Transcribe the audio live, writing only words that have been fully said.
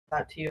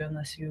out to you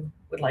unless you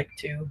would like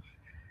to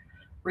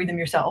read them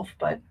yourself.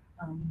 But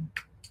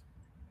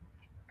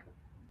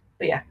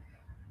yeah,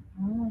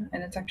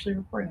 and it's actually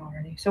recording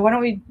already. So why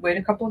don't we wait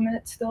a couple of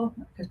minutes still,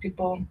 because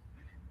people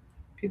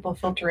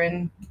filter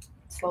in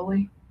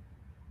slowly.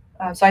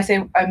 So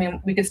I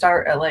mean, we could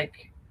start at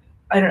like,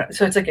 I don't know.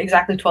 So it's like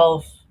exactly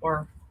 12,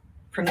 or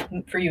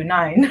for you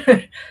 9.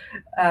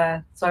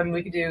 So I mean,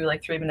 we could do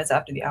like 3 minutes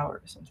after the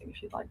hour or something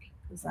if you'd like,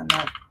 because then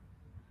that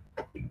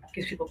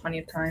gives people plenty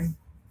of time.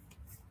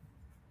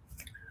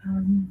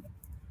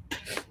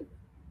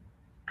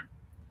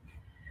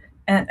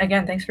 And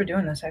again, thanks for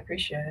doing this. I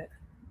appreciate it.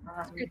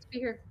 It's great to be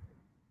here.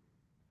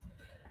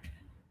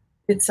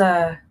 It's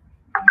I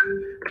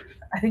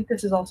think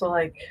this is also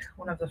like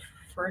one of the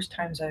first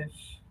times I've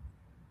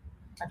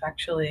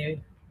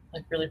actually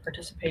like really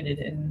participated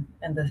in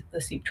the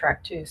SEIP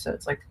track too. So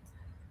it's like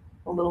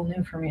a little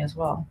new for me as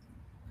well.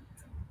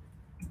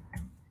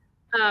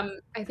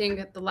 I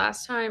think the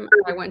last time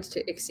I went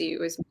to ICSI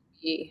was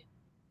maybe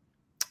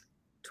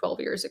 12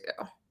 years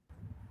ago.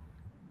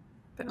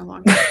 Been a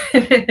long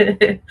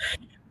time.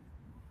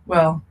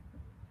 Well,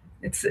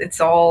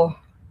 it's all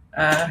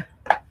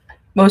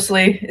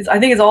mostly. I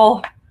think it's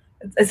all,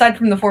 aside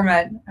from the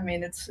format. I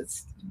mean,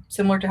 it's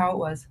similar to how it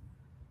was.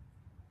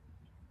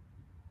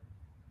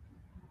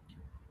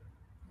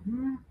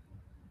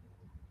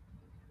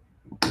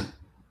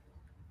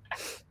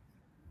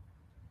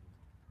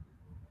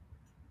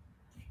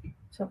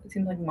 So it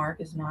seems like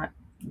Mark is not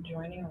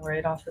joining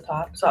right off the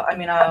top. So I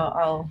mean,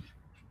 I'll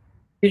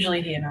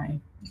usually he and I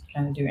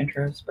kind of do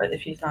intros, but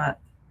if he's not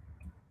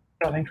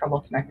having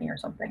trouble connecting or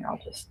something, I'll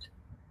just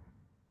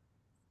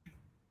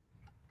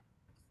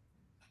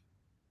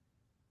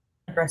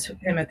address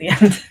him at the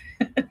end.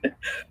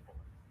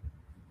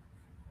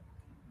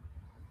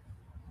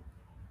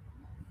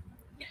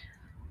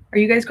 Are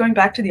you guys going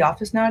back to the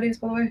office nowadays,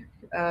 by the way?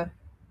 I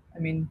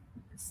mean,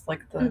 it's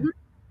like the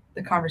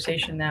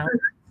conversation now.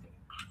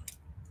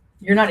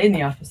 You're not in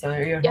the office, though.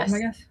 Are you at home, I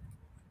guess?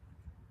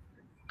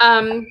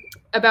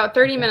 About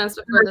 30 minutes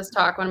before this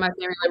talk, one of my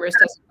family members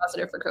tested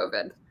positive for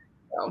COVID.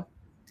 So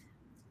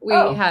we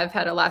have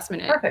had a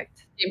last-minute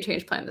name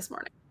change plan this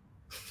morning.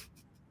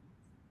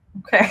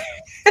 Okay.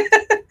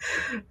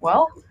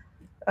 Well,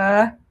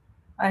 I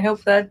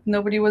hope that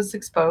nobody was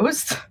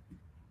exposed.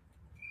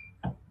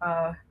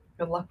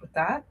 Good luck with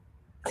that.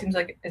 Seems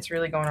like it's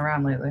really going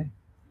around lately.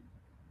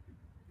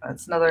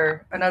 It's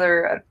another. I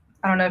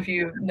don't know if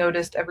you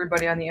noticed,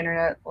 everybody on the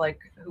internet, like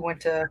who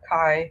went to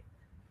Chi,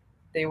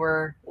 a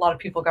lot of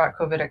people got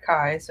COVID at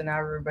Chi, so now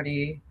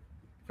everybody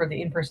for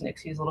the in-person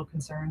ICSI is a little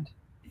concerned.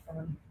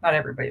 Not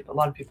everybody, but a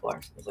lot of people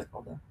are. So it's like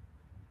all the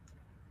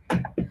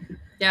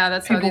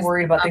that's people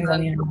worried about things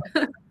on the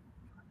internet.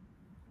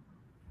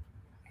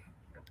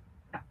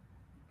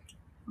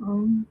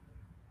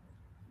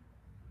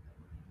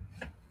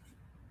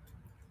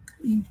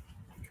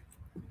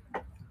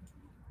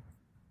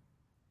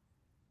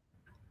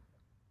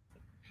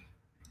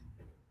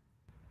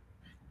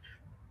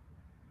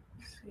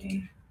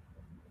 See.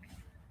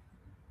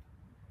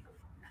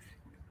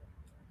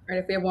 All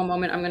right, if we have one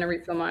moment, I'm going to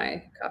refill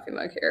my coffee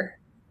mug here.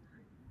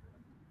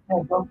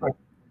 Yeah, go for it.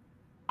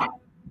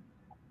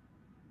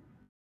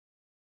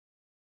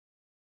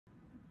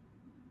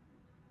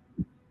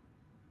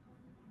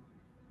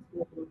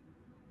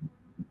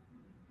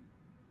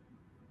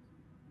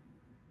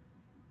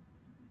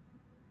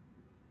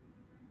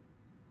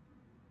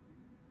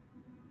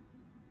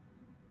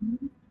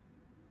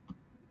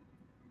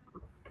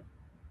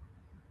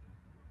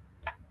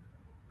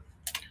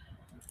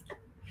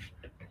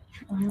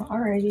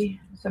 Alrighty,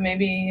 so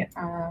maybe if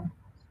I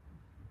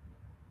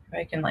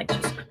can like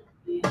just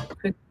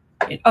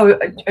oh,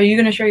 are you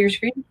going to share your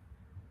screen?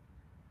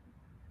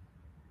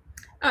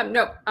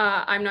 No,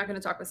 I'm not going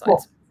to talk with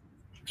slides. Cool.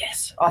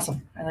 Yes,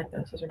 awesome. I like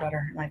those. Those are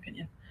better, in my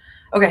opinion.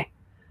 Okay,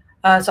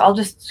 so I'll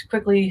just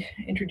quickly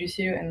introduce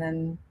you, and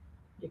then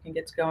you can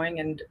get going.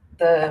 And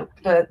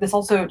this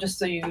also, just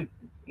so you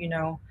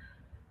know,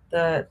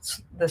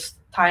 this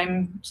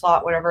time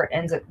slot, whatever,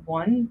 ends at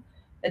 1.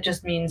 It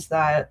just means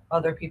that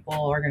other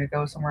people are going to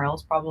go somewhere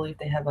else, probably if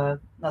they have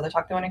another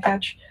talk they want to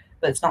catch.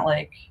 But it's not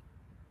like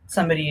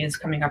somebody is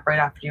coming up right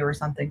after you or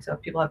something. So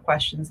if people have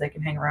questions, they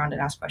can hang around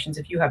and ask questions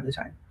if you have the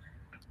time.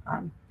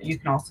 You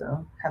can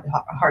also have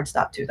a hard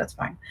stop too. That's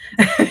fine.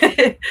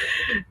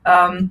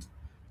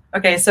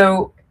 Okay,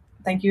 so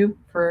thank you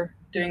for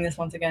doing this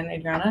once again,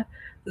 Adriana.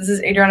 This is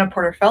Adriana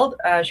Porterfeld.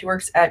 She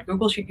works at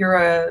Google.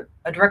 You're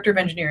a director of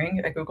engineering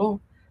at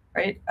Google,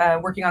 right?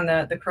 Working on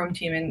the Chrome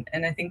team,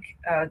 and I think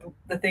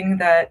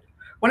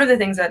one of the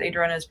things that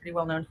Adriana is pretty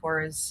well known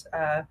for is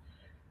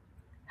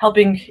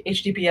helping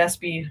HTTPS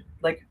be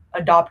like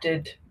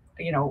adopted,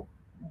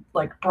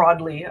 like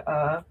broadly.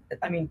 I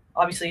mean,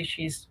 obviously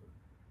she's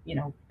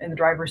in the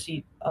driver's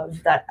seat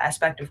of that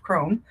aspect of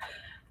Chrome,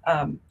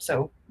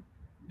 so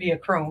via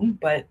Chrome,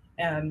 but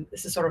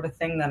this is sort of a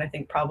thing that I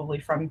think probably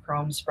from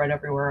Chrome spread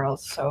everywhere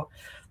else. So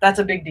that's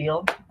a big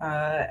deal.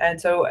 And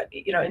so,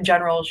 in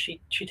general,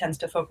 she tends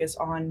to focus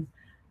on,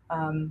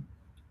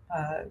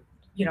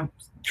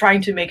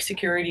 trying to make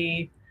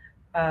security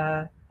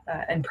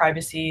and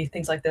privacy,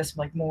 things like this,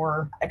 like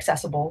more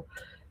accessible.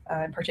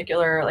 In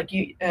particular, like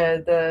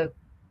the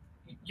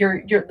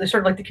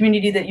sort of like the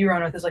community that you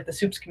run with is like the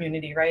SEIP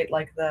community, right?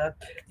 Like the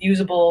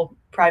usable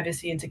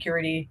privacy and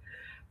security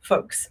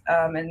folks,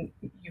 and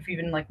you've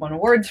even like won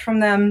awards from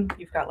them.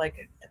 You've got like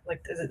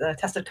is it the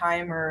Test of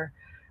Time, or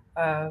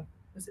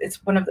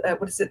it's one of the,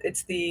 what is it?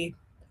 It's the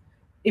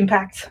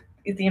Impact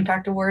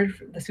Award,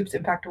 the SEIP's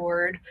Impact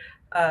Award,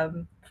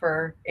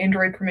 for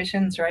Android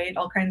permissions, right?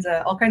 All kinds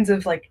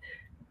of like,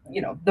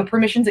 the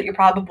permissions that you're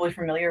probably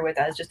familiar with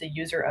as just a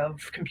user of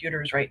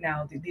computers right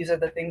now. These are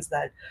the things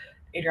that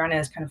Adriana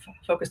has kind of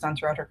focused on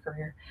throughout her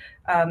career.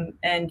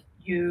 And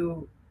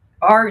you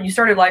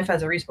started life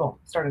as a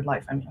started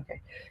life. I mean,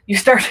 okay, you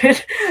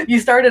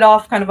started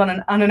off kind of on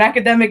an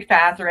academic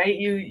path, right?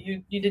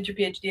 You did your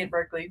PhD at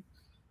Berkeley,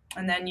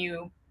 and then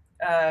you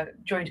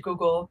joined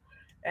Google,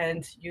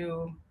 and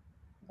you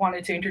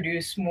wanted to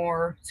introduce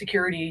more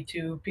security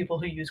to people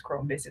who use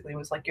Chrome. Basically,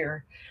 was like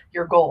your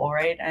goal,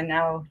 right? And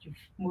now you've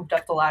moved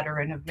up the ladder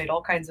and have made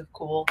all kinds of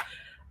cool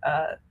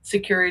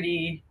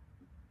security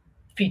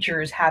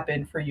features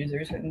happen for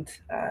users. And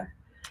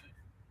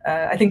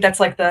I think that's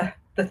like the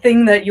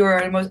thing that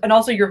you're most, and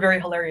also you're very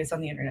hilarious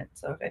on the internet.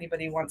 So if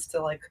anybody wants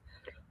to like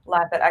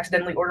laugh at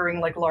accidentally ordering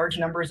like large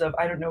numbers of,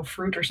 I don't know,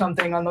 fruit or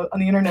something on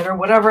the internet or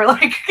whatever,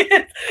 like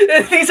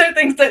these are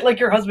things that like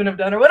your husband have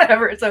done or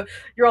whatever. So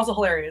you're also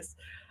hilarious.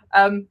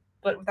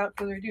 But without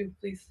further ado,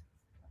 please,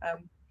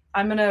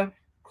 I'm gonna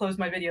close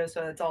my video,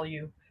 so it's all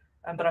you,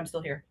 but I'm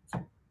still here.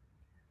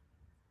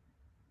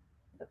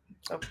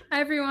 So. Hi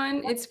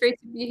everyone, it's great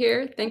to be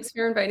here. Thanks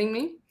for inviting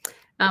me.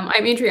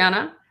 I'm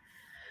Adriana.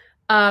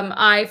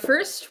 I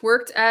first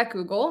worked at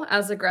Google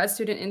as a grad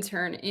student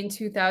intern in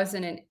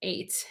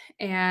 2008.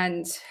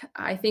 And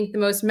I think the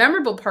most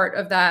memorable part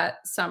of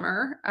that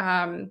summer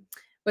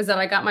was that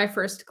I got my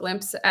first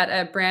glimpse at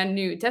a brand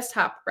new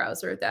desktop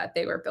browser that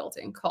they were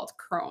building called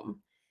Chrome.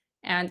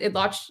 And it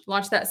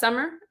launched that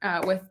summer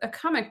with a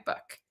comic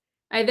book.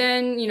 I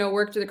then,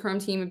 worked with the Chrome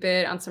team a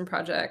bit on some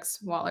projects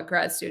while a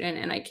grad student,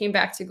 and I came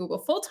back to Google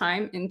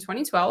full-time in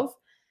 2012,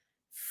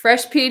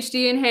 fresh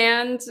PhD in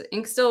hand,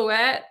 ink still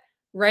wet,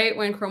 right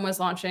when Chrome was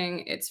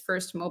launching its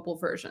first mobile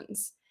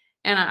versions.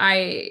 And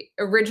I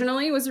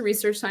originally was a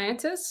research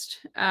scientist,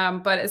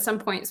 but at some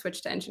point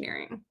switched to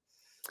engineering.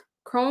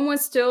 Chrome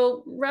was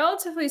still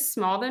relatively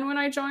small then when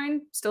I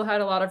joined, still had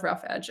a lot of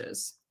rough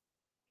edges.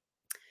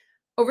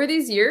 Over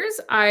these years,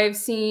 I've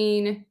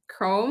seen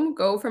Chrome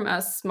go from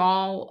a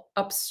small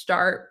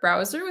upstart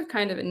browser with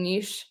kind of a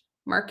niche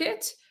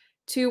market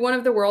to one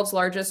of the world's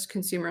largest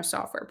consumer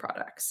software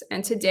products.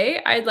 And today,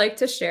 I'd like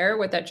to share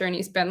what that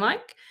journey's been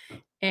like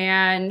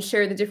and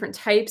share the different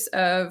types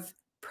of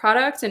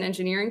product and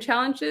engineering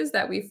challenges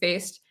that we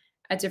faced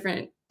at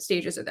different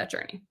stages of that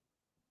journey.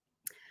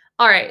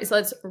 All right, so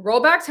let's roll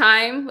back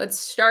time. Let's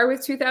start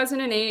with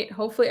 2008.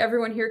 Hopefully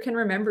everyone here can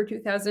remember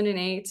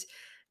 2008.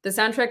 The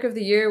soundtrack of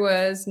the year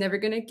was Never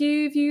Gonna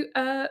Give You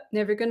Up,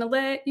 Never Gonna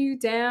Let You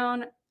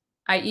Down.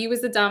 IE was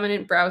the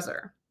dominant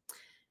browser.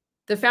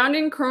 The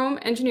founding Chrome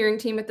engineering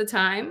team at the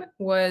time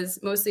was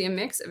mostly a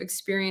mix of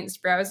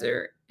experienced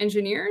browser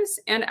engineers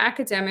and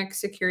academic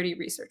security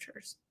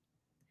researchers.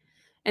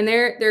 And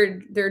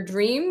their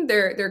dream,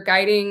 their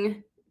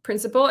guiding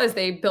principle as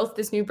they built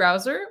this new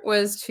browser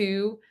was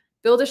to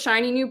build a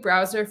shiny new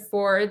browser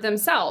for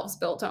themselves,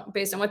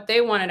 based on what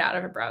they wanted out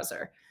of a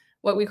browser.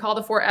 What we call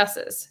the 4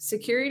 S's: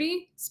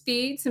 security,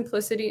 speed,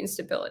 simplicity, and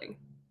stability.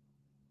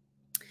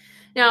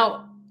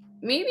 Now,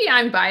 maybe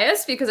I'm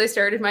biased because I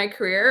started my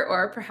career,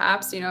 or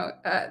perhaps,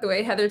 the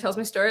way Heather tells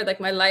my story,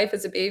 like my life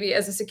as a baby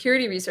as a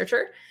security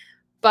researcher.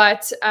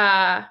 But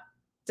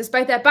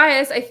despite that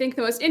bias, I think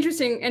the most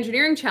interesting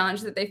engineering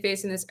challenge that they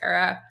faced in this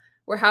era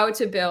were how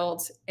to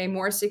build a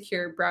more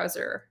secure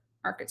browser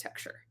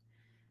architecture.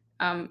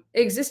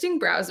 Existing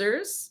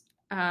browsers,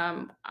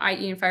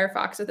 IE and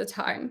Firefox at the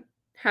time,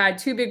 had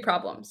 2 big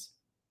problems.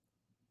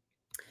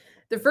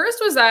 The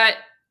first was that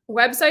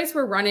websites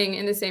were running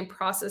in the same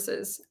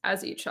processes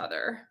as each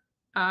other.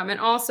 And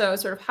also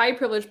sort of high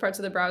privileged parts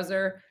of the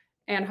browser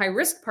and high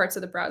risk parts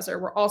of the browser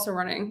were also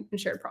running in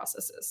shared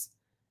processes.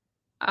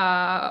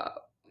 And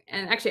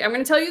actually, I'm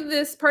going to tell you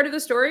this part of the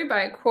story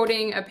by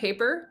quoting a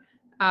paper,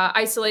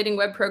 Isolating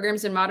Web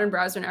Programs in Modern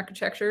Browser and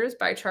Architectures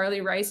by Charlie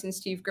Rice and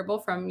Steve Gribble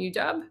from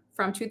UW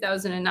from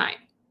 2009.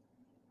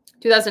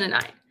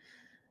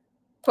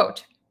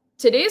 Quote,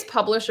 today's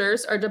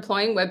publishers are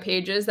deploying web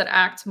pages that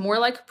act more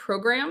like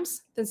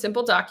programs than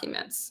simple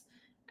documents.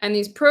 And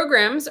these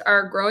programs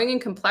are growing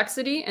in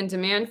complexity and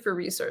demand for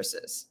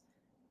resources.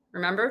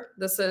 Remember,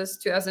 this is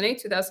 2008,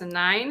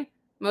 2009.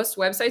 Most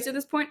websites at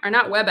this point are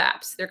not web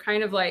apps. They're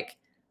kind of like,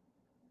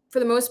 for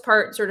the most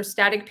part, sort of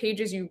static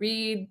pages you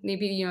read.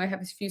 Maybe, I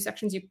have a few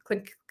sections you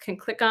can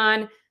click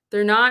on.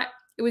 They're not,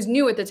 it was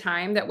new at the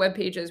time that web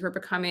pages were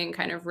becoming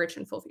kind of rich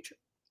and full-featured.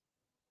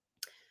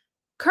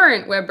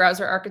 Current web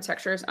browser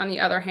architectures, on the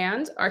other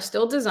hand, are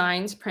still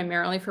designed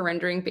primarily for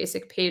rendering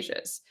basic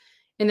pages.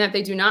 in that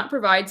they do not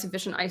provide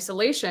sufficient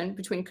isolation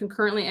between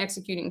concurrently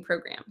executing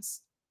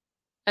programs.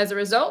 As a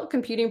result,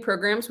 competing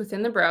programs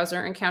within the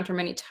browser encounter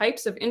many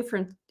types of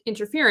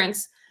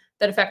interference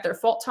that affect their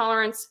fault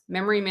tolerance,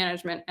 memory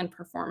management, and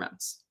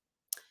performance.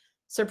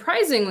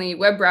 Surprisingly,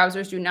 web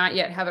browsers do not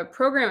yet have a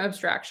program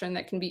abstraction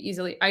that can be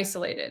easily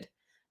isolated.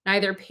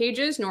 Neither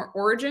pages nor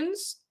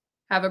origins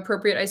have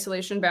appropriate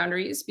isolation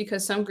boundaries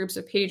because some groups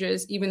of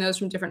pages, even those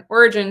from different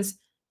origins,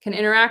 can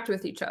interact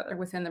with each other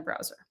within the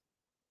browser.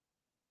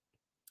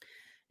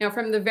 Now,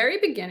 from the very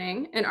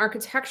beginning, an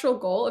architectural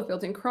goal of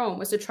building Chrome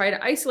was to try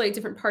to isolate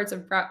different parts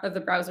of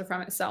the browser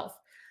from itself,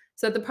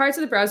 so that the parts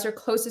of the browser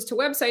closest to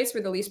websites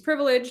were the least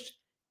privileged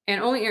and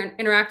only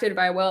interacted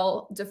by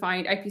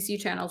well-defined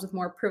IPC channels with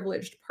more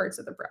privileged parts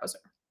of the browser.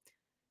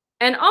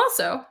 And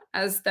also,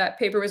 as that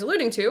paper was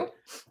alluding to,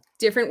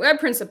 different web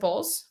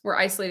principles were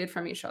isolated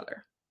from each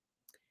other.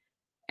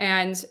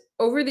 And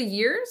over the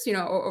years,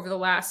 over the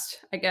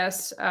last,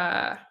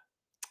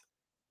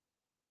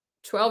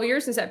 12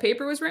 years since that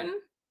paper was written,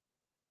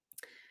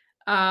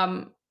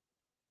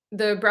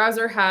 the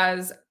browser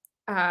has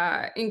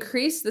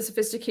increased the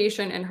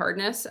sophistication and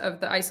hardness of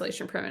the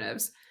isolation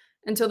primitives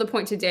until the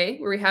point today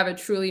where we have a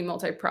truly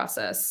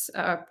multi-process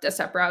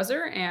desktop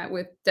browser and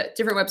with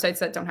different websites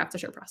that don't have to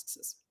share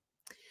processes.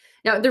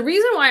 Now, the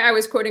reason why I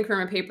was quoting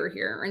from a paper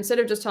here, instead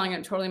of just telling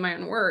it totally in my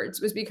own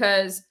words, was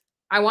because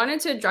I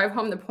wanted to drive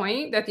home the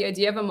point that the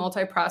idea of a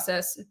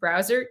multi-process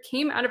browser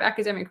came out of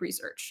academic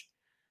research.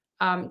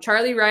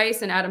 Charlie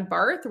Rice and Adam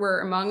Barth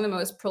were among the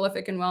most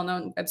prolific and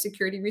well-known web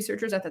security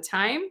researchers at the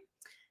time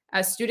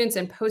as students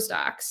and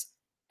postdocs.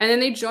 And then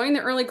they joined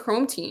the early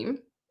Chrome team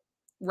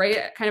right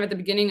at the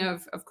beginning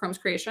of Chrome's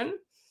creation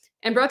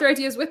and brought their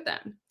ideas with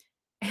them.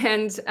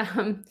 And,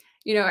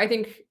 I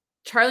think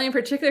Charlie in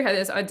particular had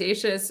this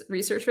audacious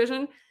research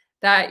vision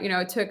that,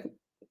 took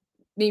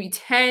maybe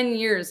 10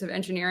 years of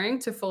engineering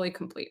to fully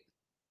complete.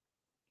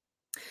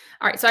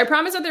 All right, so I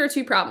promised that there are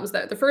two problems.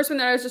 The first one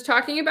that I was just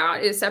talking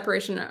about is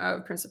separation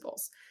of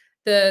principles.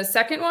 The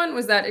second one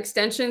was that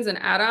extensions and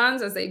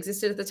add-ons as they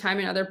existed at the time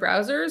in other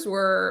browsers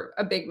were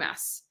a big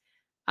mess.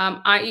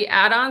 I.e.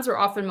 add-ons were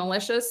often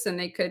malicious and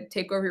they could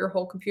take over your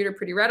whole computer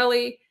pretty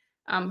readily.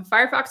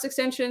 Firefox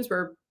extensions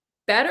were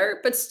better,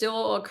 but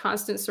still a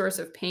constant source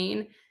of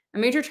pain. A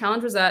major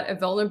challenge was that a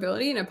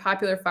vulnerability in a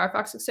popular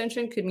Firefox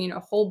extension could mean a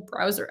whole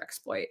browser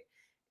exploit.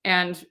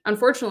 And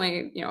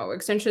unfortunately,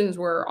 extensions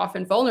were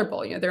often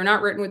vulnerable. They're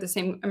not written with the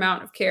same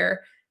amount of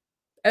care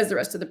as the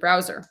rest of the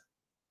browser.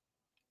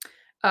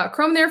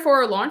 Chrome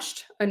therefore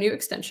launched a new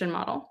extension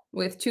model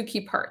with two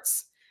key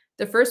parts.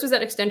 The first was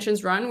that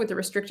extensions run with a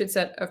restricted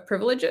set of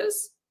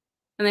privileges,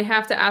 and they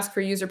have to ask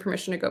for user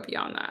permission to go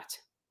beyond that.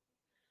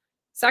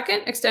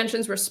 Second,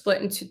 extensions were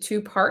split into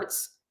two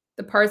parts.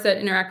 The parts that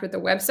interact with the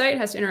website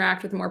has to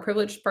interact with the more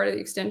privileged part of the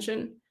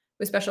extension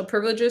with special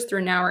privileges through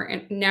a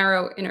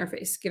narrow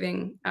interface,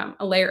 giving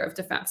a layer of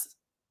defense.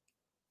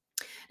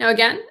 Now,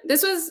 again,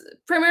 this was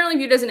primarily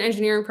viewed as an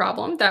engineering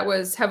problem that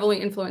was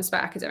heavily influenced by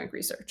academic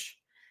research.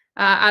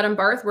 Adam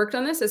Barth worked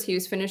on this as he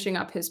was finishing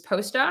up his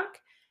postdoc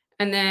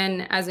and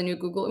then as a new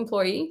Google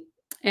employee.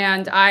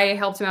 And I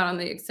helped him out on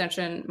the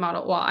extension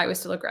model while I was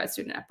still a grad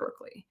student at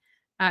Berkeley.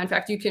 In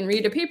fact, you can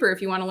read a paper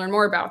if you want to learn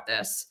more about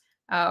this,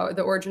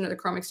 the origin of the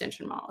Chrome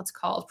extension model. It's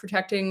called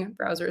Protecting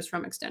Browsers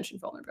from Extension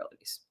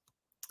Vulnerabilities.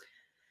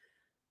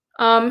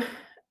 An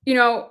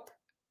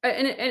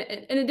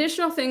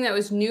additional thing that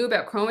was new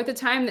about Chrome at the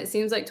time that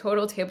seems like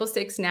total table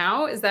stakes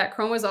now is that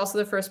Chrome was also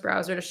the first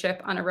browser to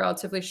ship on a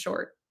relatively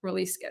short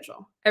release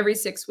schedule, every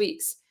 6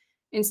 weeks,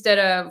 instead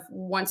of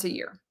once a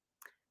year.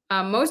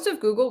 Most of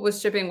Google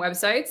was shipping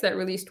websites that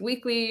released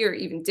weekly or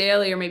even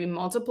daily or maybe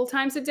multiple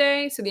times a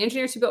day. So the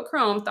engineers who built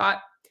Chrome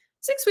thought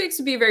 6 weeks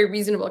would be a very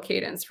reasonable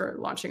cadence for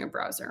launching a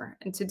browser.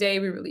 And today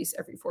we release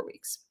every 4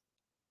 weeks.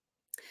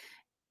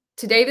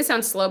 Today, this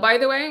sounds slow, by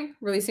the way,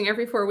 releasing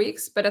every 4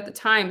 weeks, but at the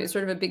time, it's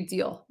sort of a big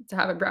deal to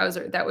have a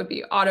browser that would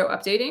be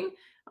auto-updating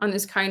on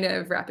this kind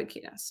of rapid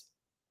cadence.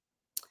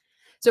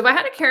 So if I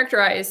had to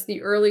characterize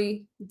the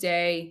early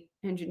day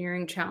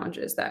engineering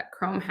challenges that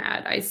Chrome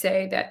had, I'd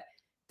say that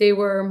they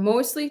were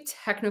mostly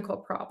technical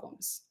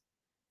problems.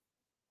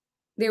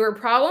 They were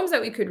problems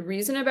that we could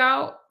reason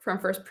about from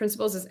first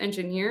principles as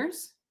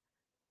engineers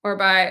or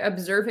by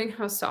observing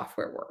how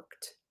software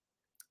worked.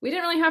 We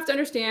didn't really have to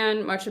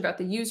understand much about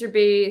the user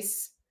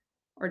base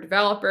or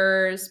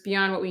developers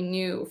beyond what we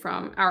knew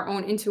from our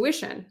own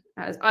intuition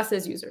as us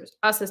as users,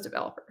 us as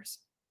developers.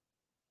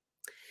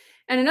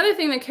 And another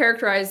thing that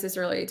characterized this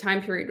early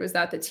time period was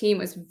that the team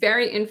was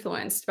very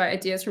influenced by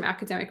ideas from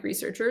academic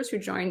researchers who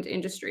joined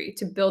industry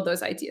to build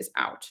those ideas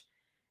out.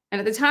 And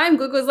at the time,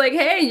 Google was like,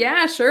 hey,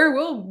 yeah, sure,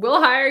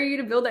 we'll hire you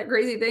to build that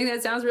crazy thing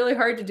that sounds really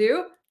hard to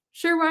do.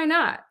 Sure, why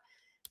not?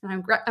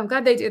 And I'm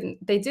glad they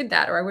did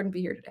that, or I wouldn't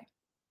be here today.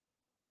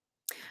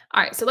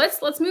 All right, so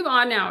let's move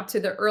on now to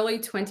the early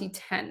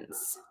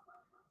 2010s.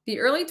 The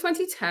early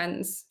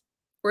 2010s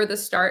were the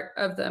start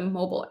of the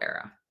mobile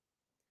era.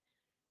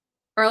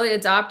 Early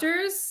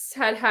adopters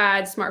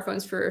had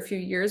smartphones for a few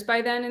years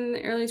by then in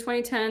the early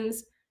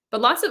 2010s,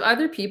 But lots of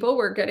other people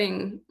were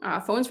getting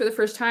phones for the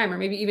first time, or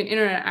maybe even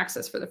internet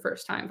access for the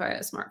first time via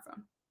a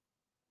smartphone.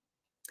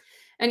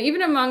 And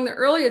even among the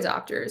early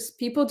adopters,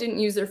 people didn't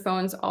use their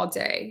phones all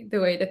day the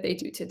way that they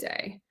do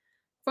today.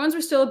 Phones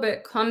were still a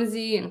bit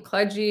clumsy and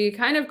kludgy,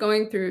 kind of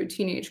going through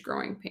teenage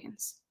growing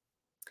pains.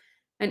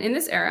 And in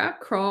this era,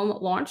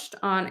 Chrome launched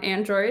on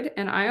Android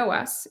and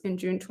iOS in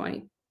June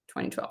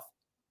 2012.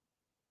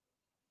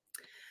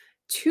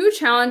 Two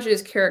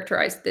challenges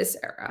characterized this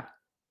era.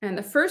 And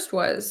the first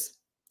was,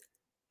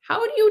 how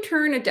do you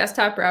turn a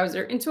desktop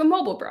browser into a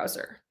mobile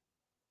browser?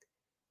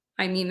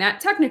 I mean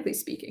that technically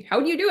speaking. How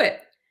do you do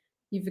it?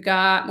 You've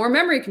got more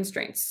memory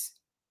constraints.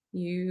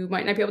 You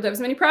might not be able to have as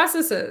many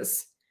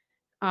processes.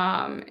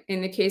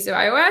 In the case of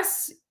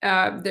iOS,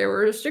 there were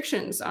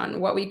restrictions on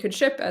what we could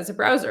ship as a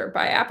browser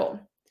by Apple.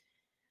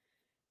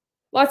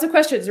 Lots of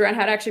questions around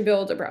how to actually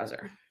build a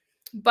browser.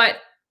 But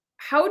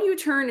how do you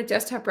turn a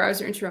desktop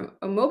browser into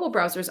a mobile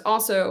browser is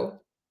also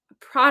a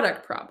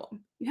product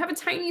problem. You have a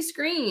tiny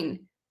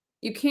screen.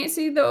 You can't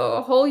see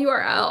the whole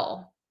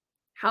URL.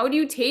 How do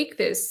you take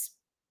this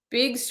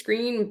big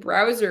screen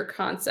browser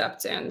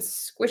concept and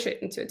squish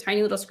it into a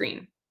tiny little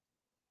screen?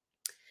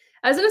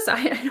 As an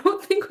aside, I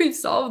don't think we've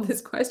solved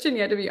this question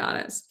yet, to be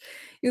honest.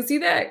 You'll see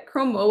that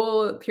Chrome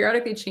Mobile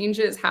periodically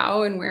changes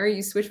how and where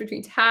you switch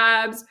between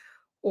tabs,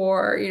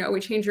 or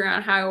we change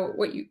around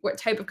what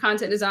type of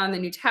content is on the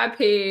new tab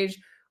page,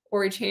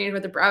 or we change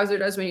what the browser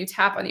does when you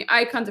tap on the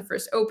icon to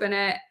first open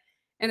it.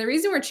 And the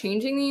reason we're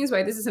changing these,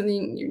 why this is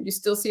something you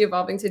still see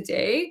evolving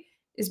today,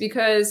 is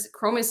because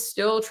Chrome is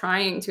still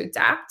trying to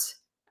adapt,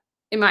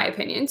 in my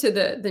opinion, to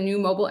the new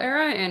mobile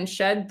era and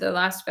shed the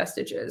last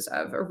vestiges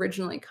of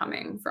originally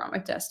coming from a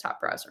desktop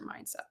browser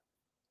mindset.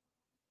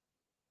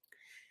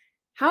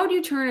 How do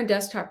you turn a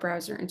desktop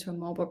browser into a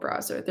mobile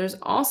browser? There's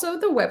also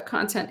the web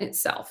content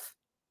itself.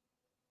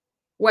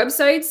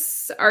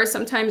 Websites are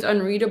sometimes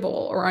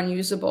unreadable or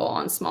unusable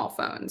on small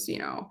phones,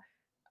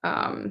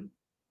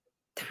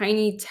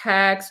 tiny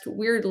text,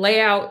 weird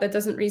layout that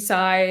doesn't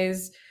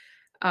resize,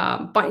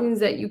 buttons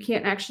that you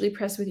can't actually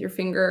press with your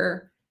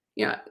finger.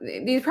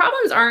 These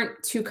problems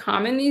aren't too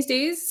common these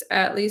days,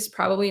 at least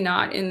probably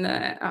not in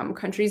the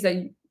countries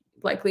that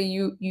likely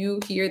you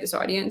here, this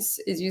audience,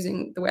 is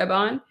using the web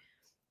on,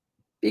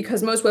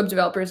 because most web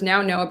developers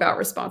now know about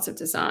responsive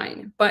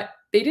design, but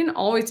they didn't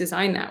always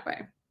design that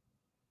way.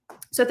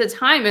 So at the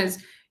time, as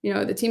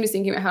the team is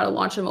thinking about how to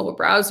launch a mobile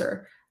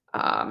browser,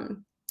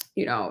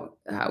 we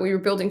were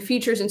building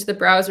features into the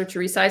browser to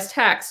resize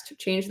text,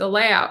 change the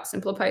layout,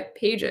 simplify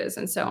pages,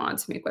 and so on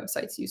to make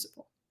websites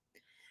usable.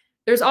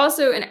 There's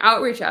also an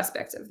outreach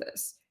aspect of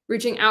this,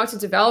 reaching out to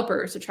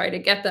developers to try to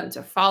get them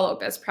to follow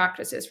best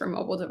practices for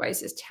mobile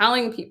devices,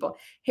 telling people,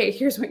 hey,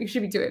 here's what you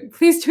should be doing.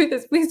 Please do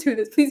this. Please do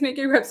this. Please make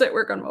your website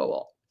work on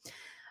mobile.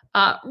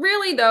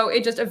 Really, though,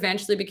 it just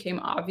eventually became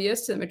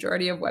obvious to the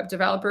majority of web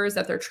developers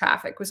that their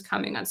traffic was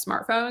coming on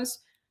smartphones,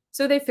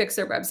 so they fixed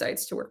their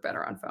websites to work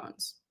better on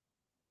phones.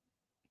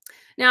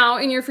 Now,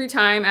 in your free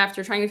time,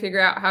 after trying to figure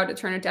out how to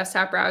turn a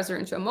desktop browser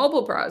into a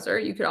mobile browser,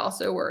 you could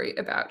also worry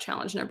about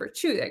challenge number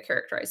 2 that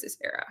characterized this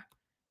era.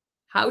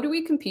 How do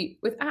we compete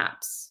with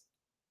apps?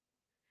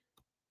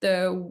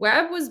 The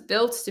web was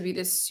built to be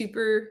this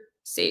super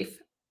safe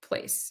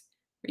place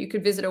where you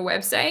could visit a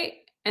website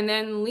and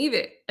then leave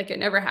it like it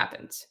never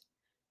happened.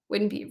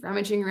 Wouldn't be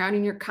rummaging around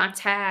in your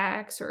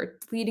contacts or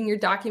deleting your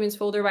documents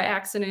folder by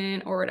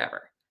accident or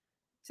whatever.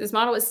 So this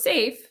model is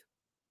safe,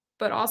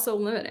 but also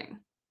limiting.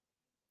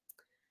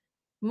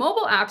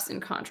 Mobile apps, in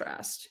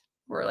contrast,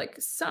 were like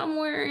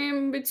somewhere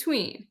in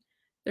between.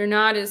 They're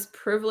not as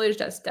privileged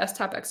as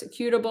desktop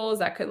executables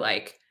that could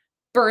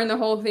burn the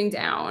whole thing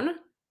down,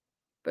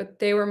 but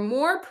they were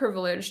more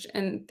privileged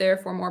and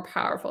therefore more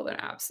powerful than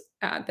apps,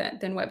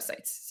 than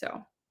websites.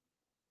 So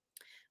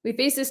we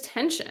face this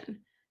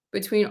tension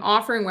between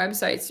offering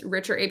websites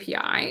richer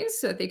APIs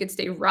so that they could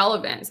stay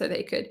relevant, so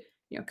they could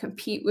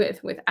compete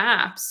with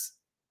apps,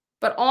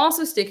 but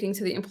also sticking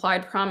to the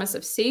implied promise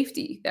of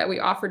safety that we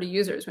offer to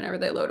users whenever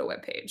they load a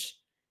web page.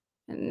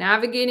 And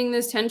navigating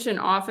this tension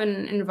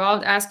often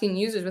involved asking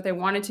users what they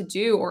wanted to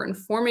do or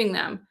informing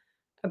them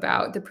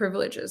about the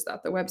privileges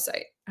that the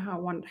website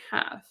wanted to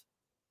have.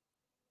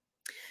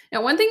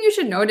 Now, one thing you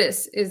should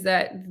notice is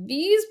that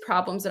these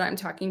problems that I'm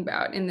talking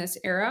about in this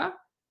era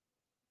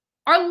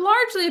are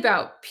largely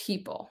about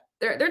people.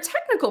 They're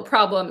technical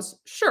problems,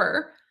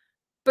 sure,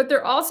 but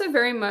they're also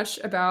very much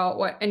about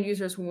what end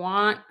users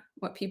want,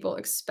 what people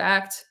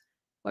expect,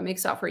 what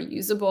makes software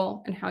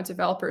usable, and how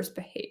developers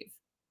behave.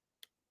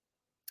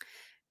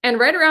 And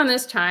right around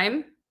this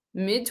time,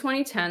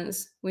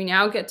 mid-2010s, we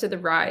now get to the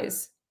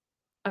rise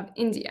of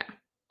India.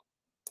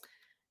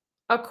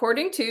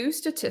 According to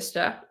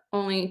Statista,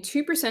 only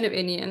 2% of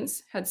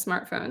Indians had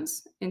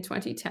smartphones in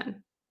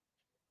 2010.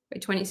 By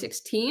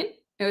 2016,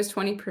 it was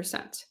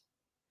 20%.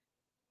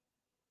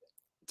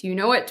 Do you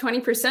know what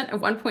 20%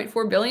 of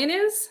 1.4 billion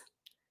is?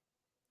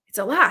 It's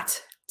a lot,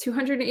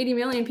 280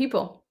 million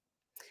people.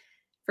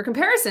 For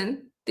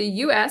comparison, the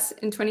US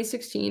in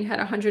 2016 had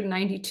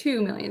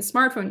 192 million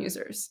smartphone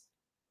users.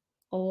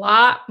 a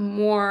lot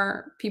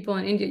more people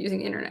in India using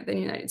the internet than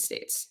the United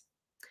States.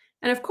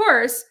 And of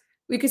course,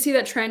 we could see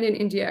that trend in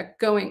India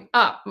going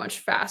up much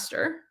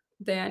faster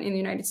than in the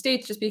United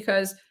States, just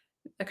because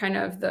the kind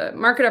of the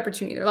market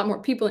opportunity, there are a lot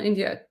more people in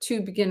India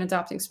to begin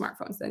adopting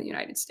smartphones than the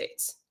United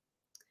States.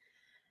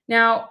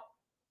 Now,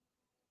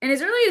 in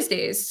its earliest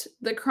days,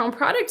 the Chrome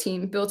product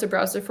team built a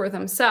browser for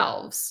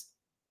themselves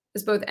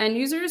as both end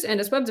users and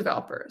as web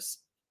developers.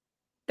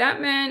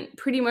 That meant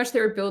pretty much they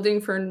were building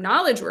for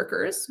knowledge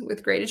workers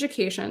with great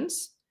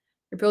educations.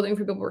 They're building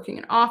for people working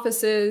in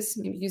offices,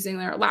 maybe using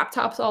their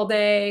laptops all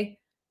day,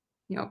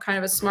 kind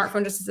of a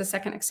smartphone just as a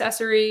second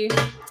accessory.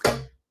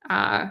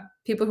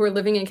 People who are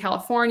living in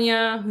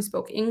California who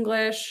spoke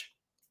English.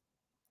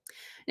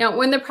 Now,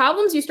 when the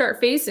problems you start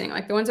facing,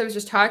 like the ones I was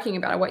just talking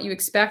about, what you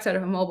expect out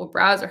of a mobile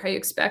browser, how you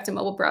expect a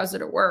mobile browser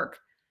to work,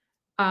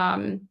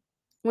 when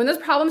those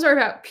problems are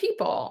about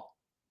people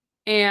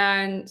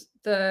and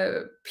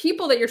the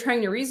people that you're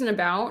trying to reason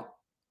about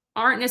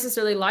aren't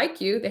necessarily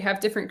like you, they have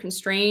different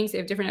constraints, they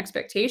have different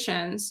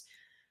expectations,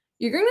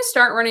 you're going to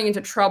start running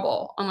into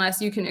trouble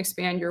unless you can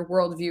expand your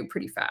worldview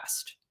pretty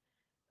fast.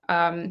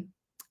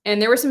 And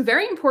there were some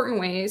very important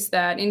ways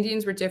that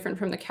Indians were different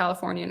from the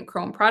Californian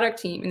Chrome product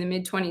team in the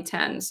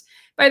mid-2010s,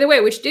 by the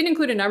way, which did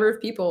include a number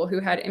of people who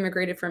had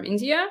immigrated from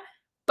India,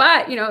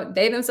 but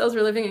they themselves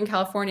were living in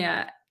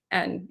California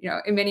and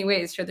in many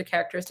ways showed the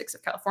characteristics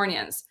of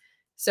Californians.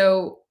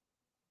 So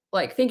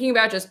like thinking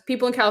about just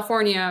people in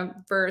California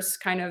versus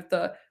kind of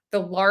the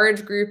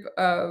large group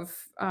of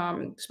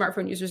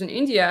smartphone users in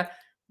India,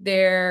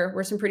 there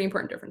were some pretty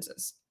important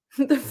differences.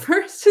 The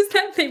first is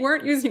that they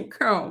weren't using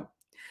Chrome.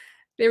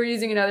 They were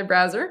using another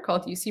browser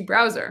called UC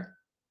Browser,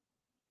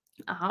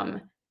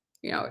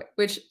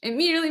 which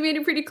immediately made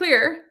it pretty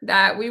clear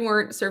that we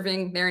weren't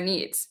serving their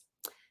needs.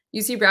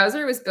 UC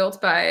Browser was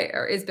built by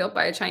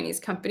a Chinese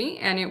company,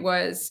 and it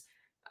was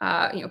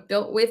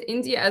built with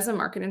India as a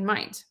market in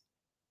mind.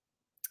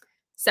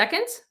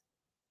 Second,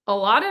 a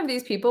lot of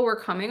these people were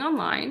coming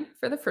online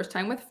for the first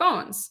time with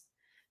phones.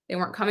 They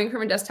weren't coming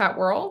from a desktop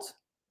world.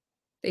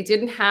 They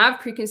didn't have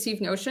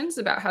preconceived notions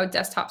about how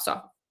desktop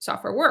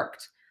software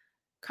worked.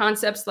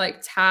 Concepts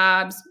like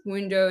tabs,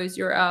 windows,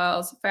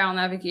 URLs, file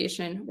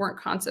navigation weren't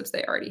concepts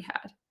they already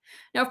had.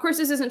 Now, of course,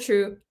 this isn't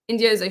true.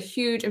 India is a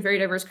huge and very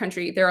diverse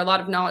country. There are a lot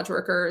of knowledge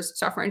workers,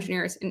 software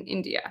engineers in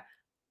India.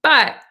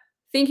 But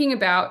thinking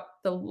about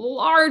the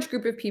large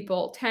group of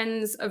people,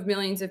 tens of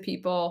millions of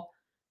people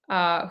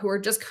who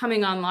are just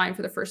coming online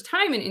for the first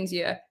time in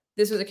India,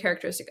 this was a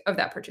characteristic of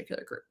that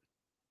particular group.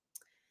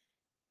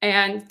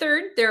 And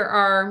third, there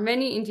are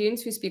many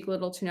Indians who speak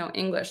little to no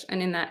English.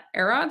 And in that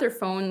era, their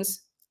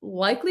phones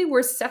likely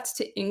were set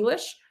to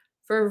English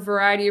for a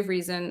variety of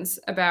reasons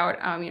about,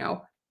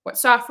 what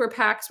software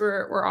packs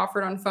were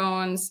offered on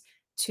phones,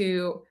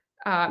 to,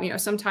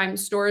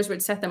 sometimes stores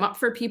would set them up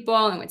for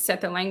people and would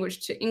set the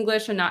language to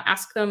English and not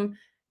ask them,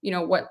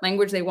 what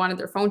language they wanted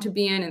their phone to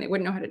be in, and they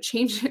wouldn't know how to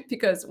change it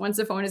because once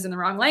the phone is in the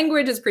wrong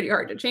language, it's pretty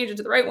hard to change it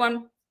to the right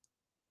one.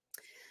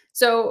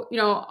 So,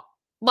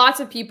 lots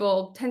of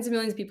people, tens of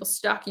millions of people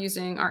stuck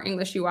using our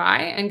English UI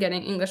and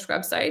getting English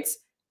websites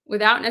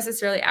without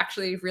necessarily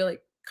actually really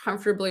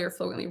comfortably or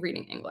fluently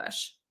reading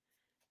English.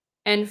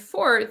 And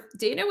fourth,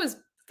 data was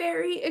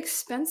very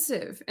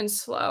expensive and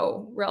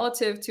slow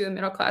relative to a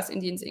middle-class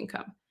Indian's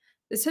income.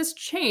 This has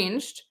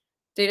changed.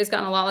 Data's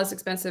gotten a lot less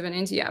expensive in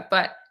India,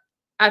 but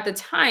at the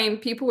time,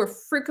 people were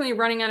frequently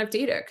running out of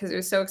data because it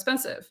was so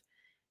expensive.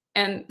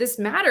 And this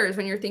matters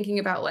when you're thinking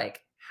about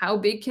how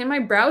big can my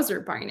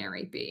browser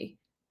binary be?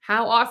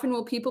 How often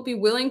will people be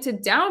willing to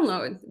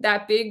download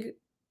that big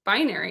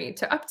binary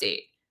to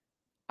update?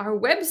 Are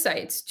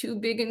websites too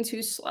big and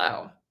too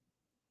slow?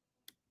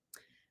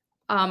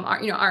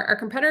 Our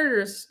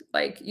competitors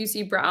like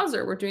UC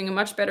Browser were doing a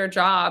much better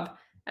job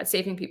at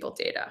saving people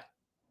data.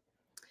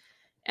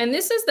 And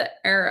this is the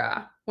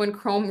era when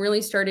Chrome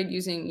really started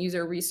using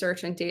user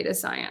research and data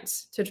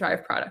science to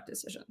drive product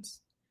decisions.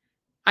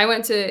 I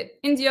went to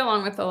India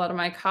along with a lot of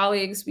my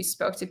colleagues. We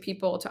spoke to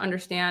people to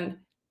understand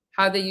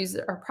how they use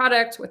our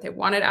product, what they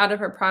wanted out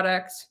of our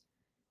product.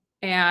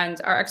 And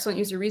our excellent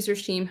user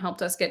research team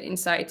helped us get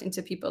insight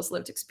into people's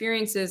lived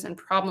experiences and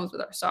problems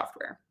with our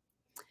software.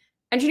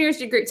 Engineers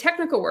did great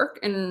technical work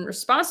in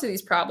response to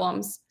these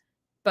problems,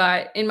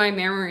 but in my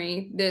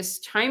memory, this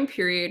time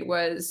period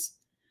was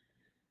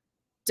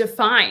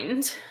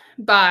defined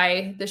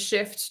by the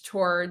shift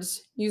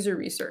towards user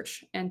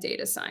research and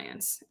data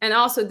science. And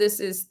also this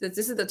is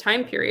the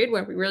time period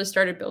when we really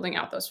started building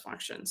out those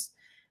functions.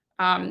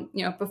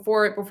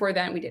 Before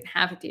then, we didn't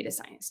have a data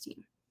science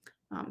team.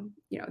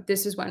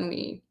 This is when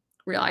we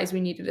realized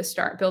we needed to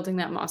start building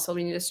that muscle.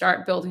 We need to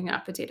start building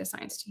up a data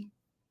science team.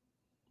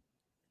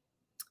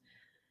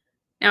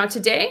 Now,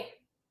 today,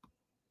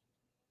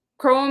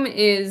 Chrome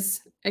is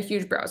a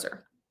huge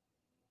browser.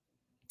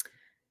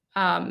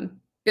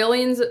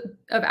 Billions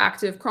of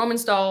active Chrome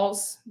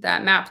installs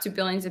that map to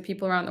billions of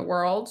people around the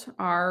world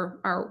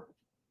are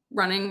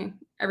running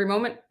every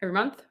moment, every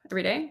month,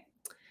 every day.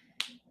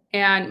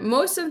 And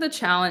most of the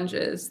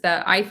challenges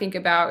that I think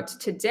about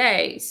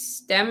today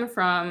stem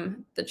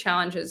from the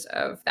challenges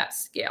of that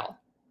scale.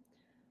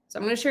 So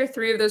I'm going to share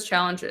 3 of those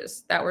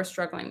challenges that we're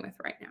struggling with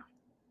right now.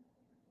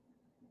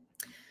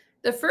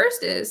 The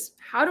first is,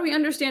 how do we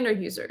understand our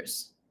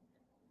users?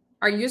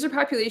 Our user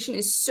population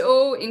is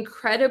so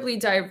incredibly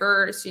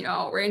diverse,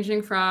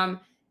 ranging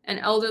from an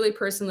elderly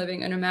person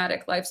living a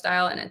nomadic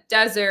lifestyle in a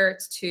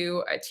desert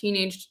to a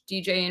teenage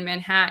DJ in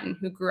Manhattan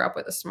who grew up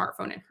with a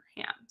smartphone in her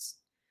hands.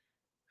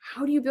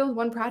 How do you build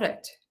one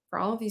product for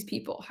all of these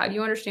people? How do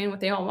you understand what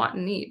they all want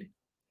and need?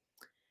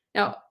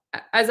 Now,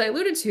 as I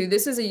alluded to,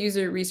 this is a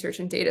user research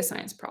and data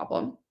science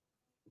problem.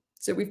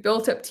 So we've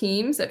built up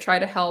teams that try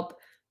to help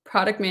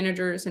product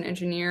managers and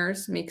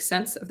engineers make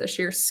sense of the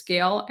sheer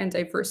scale and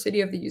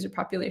diversity of the user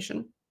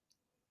population.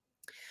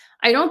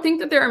 I don't think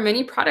that there are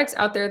many products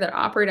out there that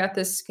operate at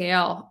this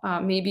scale.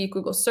 Maybe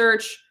Google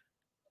Search,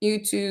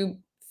 YouTube,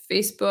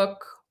 Facebook,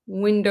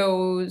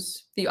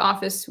 Windows, the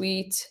Office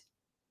suite.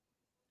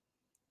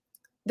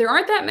 There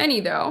aren't that many,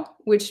 though,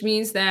 which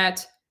means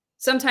that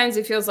sometimes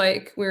it feels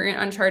like we're in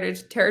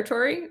uncharted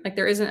territory. Like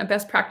there isn't a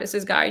best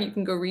practices guide you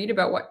can go read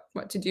about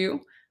what to do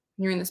when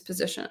you're in this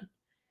position.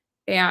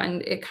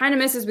 And it kind of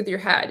messes with your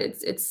head.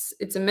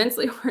 It's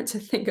immensely hard to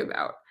think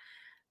about.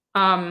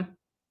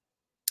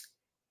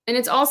 And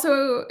it's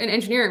also an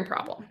engineering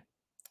problem.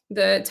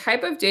 The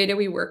type of data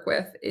we work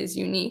with is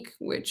unique,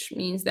 which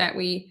means that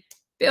we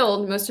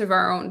build most of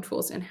our own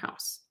tools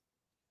in-house.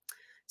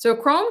 So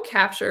Chrome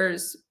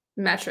captures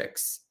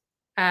metrics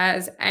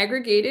as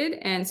aggregated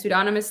and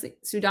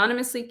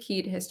pseudonymously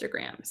keyed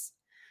histograms.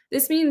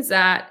 This means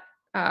that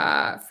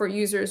for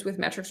users with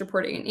metrics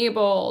reporting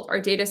enabled, our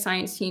data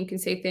science team can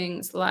say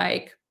things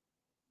like,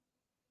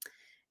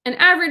 an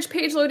average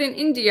page load in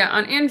India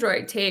on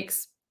Android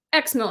takes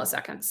X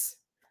milliseconds.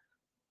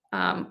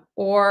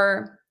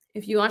 Or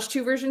if you launch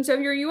 2 versions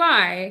of your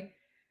UI,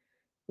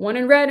 one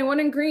in red and one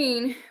in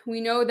green,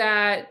 we know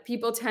that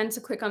people tend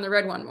to click on the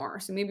red one more.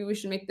 So maybe we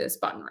should make this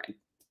button red.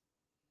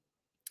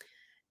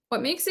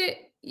 What makes it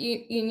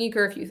unique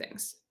are a few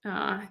things.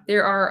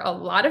 There are a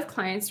lot of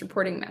clients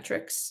reporting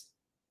metrics.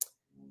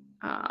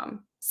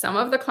 Some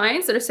of the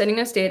clients that are sending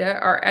us data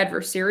are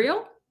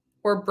adversarial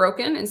or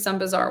broken in some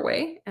bizarre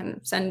way and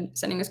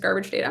sending us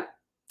garbage data.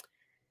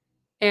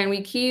 And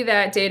we key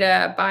that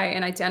data by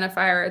an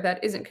identifier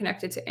that isn't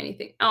connected to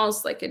anything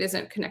else, like it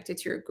isn't connected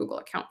to your Google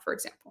account, for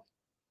example.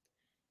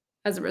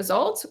 As a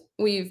result,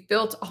 we've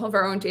built all of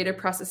our own data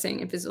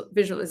processing and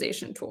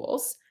visualization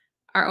tools,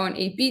 our own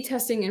A/B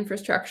testing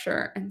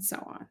infrastructure, and so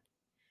on.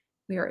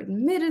 We are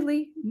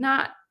admittedly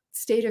not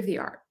state of the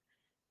art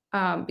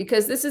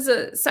because this is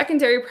a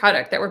secondary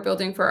product that we're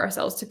building for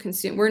ourselves to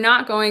consume. We're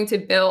not going to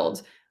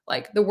build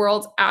like the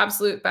world's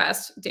absolute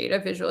best data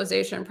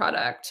visualization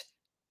product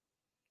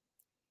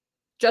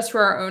just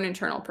for our own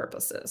internal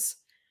purposes.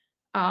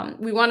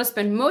 We want to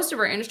spend most of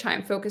our energy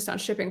time focused on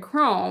shipping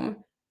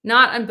Chrome,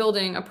 not on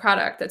building a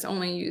product that's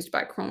only used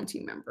by Chrome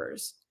team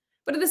members.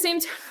 But at the same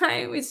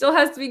time, it still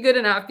has to be good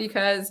enough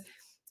because,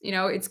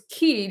 it's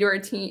key to our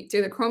team,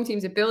 to the Chrome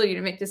team's ability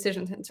to make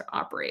decisions and to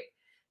operate.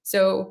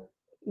 So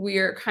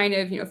we're kind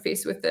of,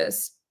 faced with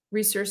this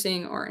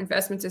resourcing or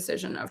investment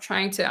decision of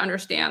trying to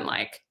understand,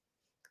 like,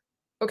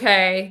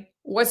 okay,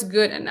 what's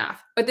good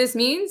enough? What this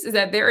means is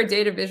that there are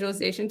data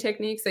visualization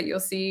techniques that you'll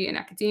see in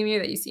academia,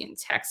 that you see in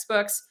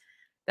textbooks,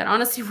 that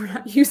honestly we're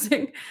not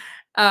using.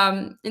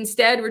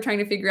 Instead, we're trying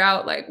to figure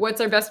out, like,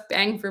 what's our best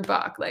bang for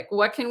buck? Like,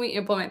 what can we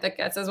implement that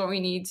gets us what we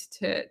need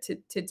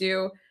to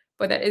do,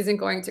 but that isn't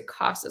going to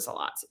cost us a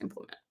lot to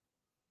implement?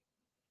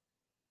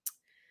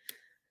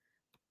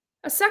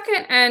 A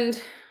second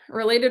and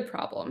related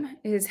problem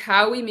is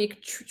how we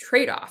make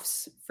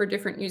trade-offs for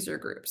different user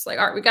groups. Like,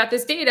 all right, we got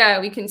this data,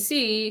 we can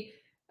see,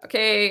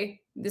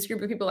 okay, this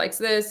group of people likes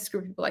this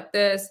group of people like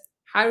this.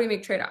 How do we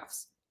make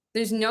trade-offs?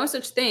 There's no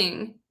such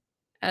thing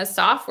as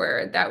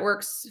software that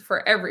works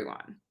for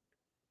everyone.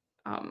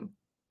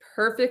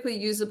 Perfectly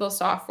usable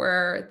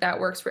software that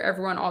works for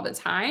everyone all the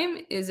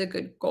time is a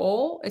good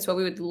goal. It's what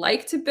we would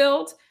like to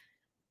build,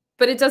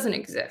 but it doesn't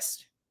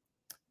exist.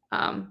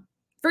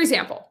 For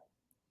example,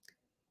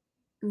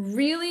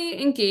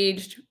 really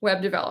engaged web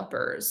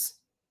developers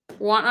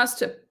want us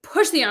to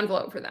push the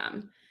envelope for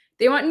them.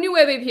 They want new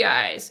web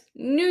APIs,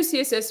 new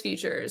CSS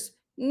features,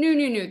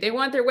 new. They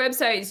want their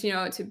websites,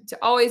 to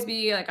always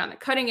be like on the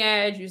cutting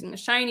edge, using the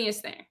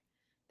shiniest thing.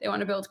 They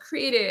want to build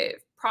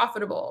creative,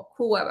 profitable,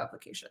 cool web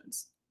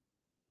applications.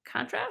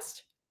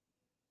 Contrast,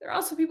 there are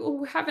also people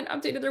who haven't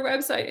updated their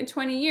website in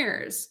 20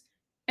 years,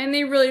 and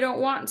they really don't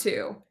want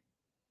to.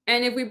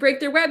 And if we break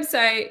their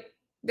website,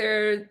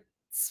 their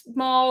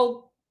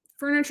small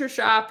furniture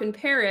shop in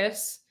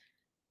Paris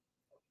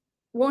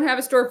won't have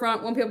a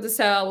storefront, won't be able to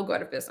sell, will go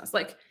out of business.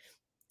 Like,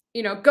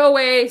 go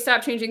away,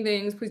 stop changing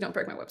things, please don't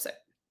break my website.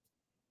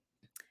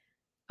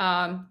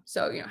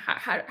 So,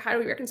 how do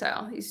we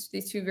reconcile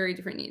these 2 very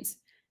different needs?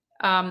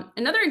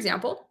 Another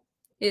example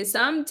is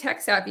some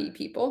tech-savvy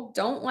people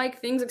don't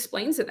like things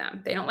explained to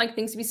them. They don't like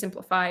things to be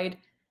simplified.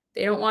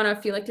 They don't want to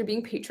feel like they're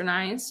being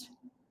patronized.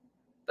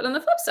 But on the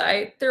flip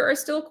side, there are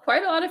still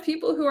quite a lot of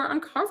people who are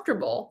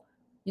uncomfortable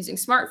using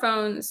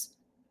smartphones,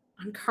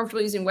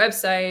 uncomfortable using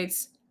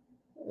websites,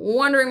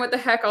 wondering what the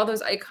heck all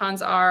those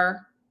icons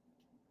are.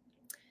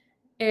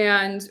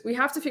 And we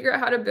have to figure out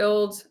how to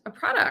build a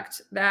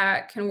product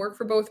that can work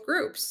for both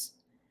groups.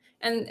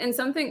 And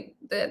something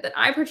that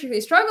I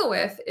particularly struggle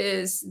with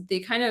is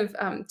the kind of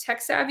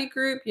tech savvy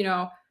group,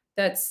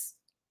 that's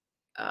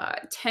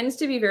tends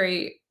to be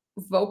very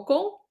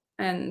vocal,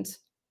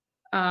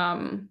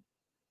 um,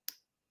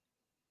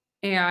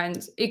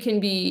 and it can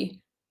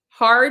be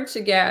hard to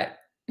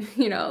get,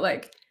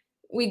 like,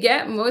 we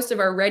get most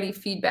of our ready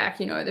feedback,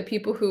 the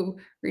people who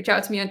reach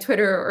out to me on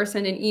Twitter or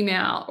send an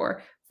email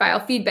or file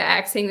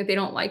feedback saying that they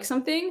don't like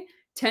something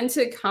tend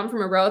to come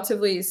from a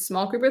relatively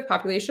small group of the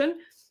population.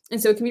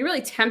 And so it can be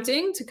really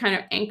tempting to kind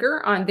of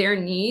anchor on their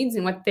needs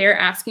and what they're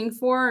asking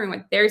for and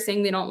what they're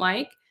saying they don't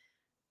like.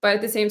 But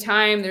at the same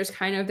time, there's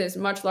kind of this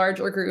much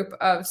larger group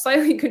of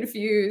slightly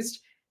confused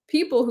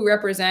people who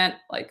represent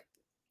like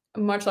a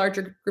much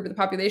larger group of the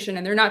population,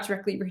 and they're not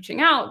directly reaching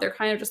out. They're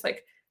kind of just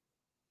like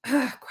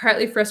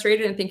quietly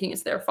frustrated and thinking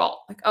it's their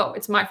fault. Like, oh,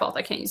 it's my fault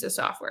I can't use this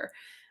software,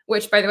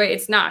 which, by the way,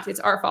 it's not. It's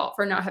our fault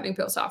for not having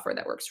built software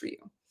that works for you.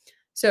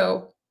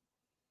 So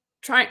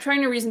trying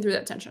to reason through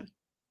that tension.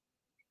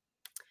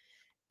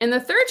 And the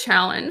third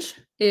challenge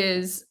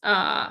is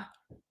how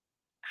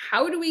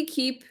do we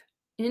keep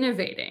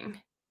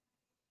innovating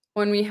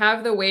when we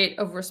have the weight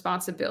of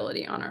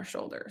responsibility on our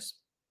shoulders?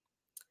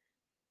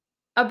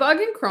 A bug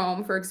in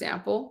Chrome, for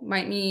example,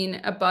 might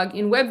mean a bug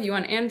in WebView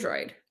on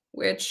Android,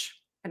 which,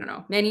 I don't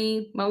know,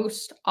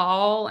 most,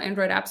 all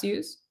Android apps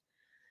use.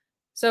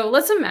 So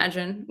let's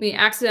imagine we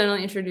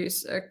accidentally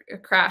introduce a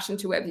crash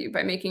into WebView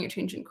by making a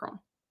change in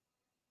Chrome.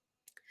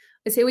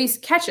 Let's say we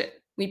catch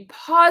it. We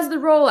pause the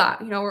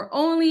rollout. We're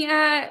only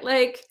at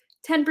like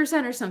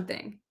 10% or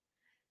something.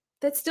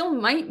 That still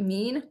might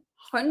mean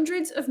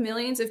hundreds of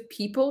millions of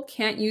people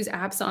can't use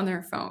apps on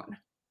their phone.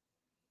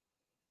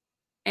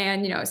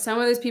 And, some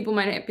of those people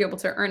might not be able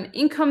to earn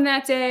income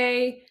that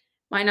day,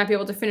 might not be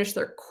able to finish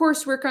their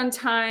coursework on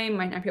time,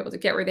 might not be able to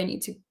get where they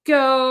need to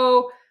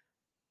go.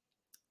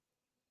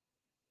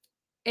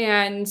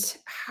 And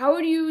how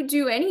do you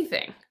do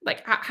anything?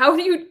 Like, how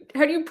do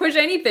you push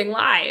anything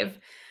live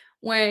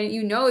when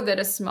you know that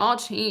a small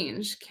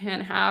change can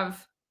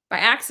have, by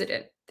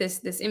accident,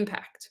 this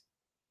impact?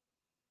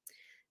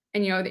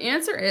 And the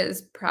answer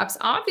is perhaps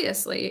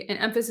obviously an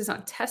emphasis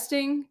on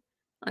testing,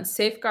 on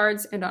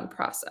safeguards, and on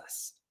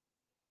process.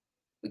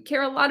 We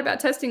care a lot about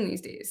testing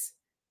these days.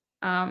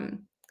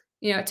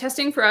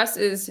 Testing for us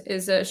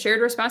is a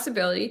shared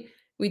responsibility.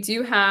 We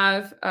do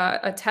have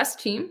a test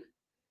team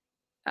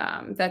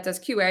that does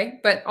QA,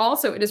 but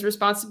also it is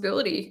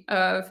responsibility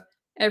of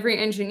every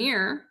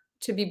engineer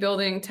to be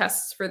building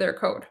tests for their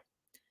code,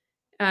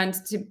 and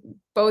to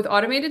both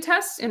automated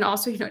tests and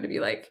also to be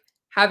like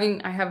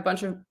I have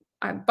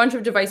a bunch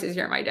of devices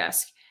here at my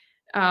desk,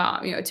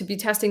 to be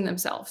testing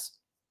themselves.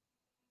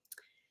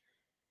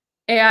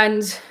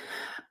 And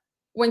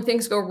when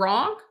things go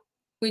wrong,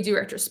 we do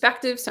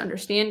retrospectives to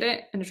understand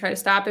it and to try to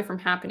stop it from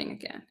happening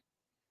again.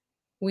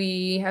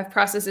 We have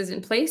processes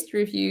in place to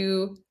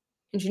review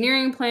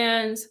engineering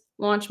plans,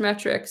 launch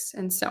metrics,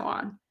 and so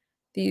on.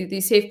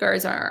 These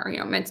safeguards are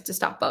meant to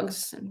stop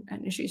bugs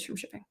and issues from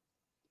shipping.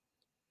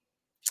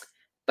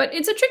 But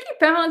it's a tricky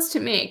balance to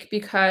make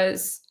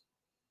because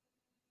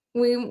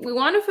we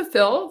want to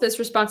fulfill this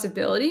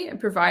responsibility of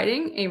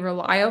providing a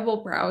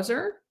reliable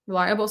browser,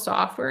 reliable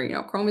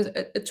software. Chrome is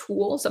a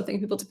tool, something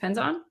people depend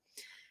on,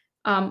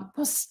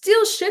 while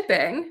still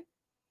shipping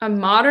a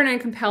modern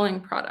and compelling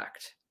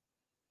product.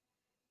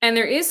 And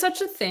there is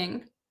such a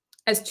thing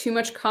as too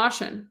much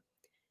caution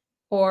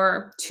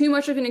or too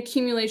much of an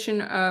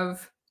accumulation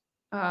of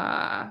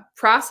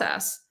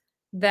process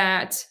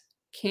that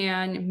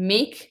can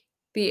make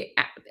the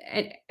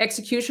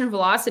execution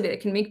velocity,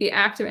 that can make the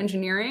act of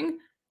engineering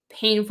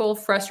painful,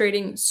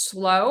 frustrating,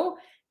 slow,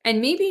 and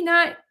maybe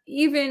not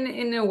even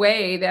in a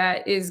way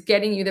that is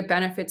getting you the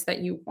benefits that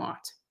you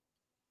want.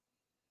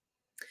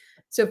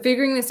 So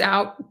figuring this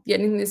out,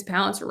 getting this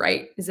balance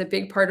right, is a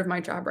big part of my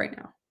job right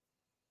now.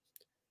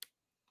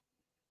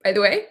 By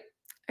the way,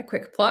 a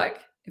quick plug.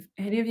 If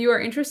any of you are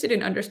interested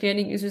in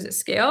understanding users at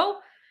scale,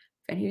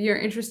 if any of you are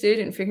interested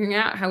in figuring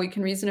out how we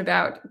can reason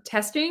about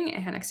testing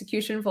and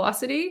execution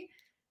velocity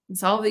and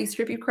solve these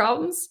tricky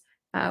problems,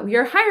 we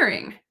are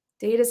hiring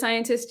data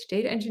scientists,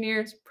 data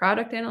engineers,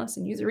 product analysts,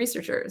 and user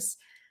researchers.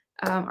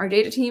 Our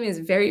data team is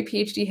a very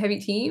PhD-heavy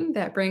team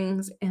that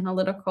brings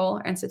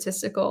analytical and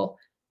statistical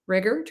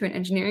rigor to an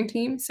engineering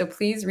team. So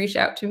please reach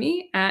out to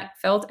me at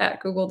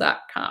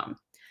felt@google.com.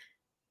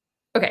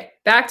 Okay,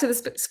 back to the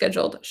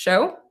scheduled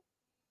show.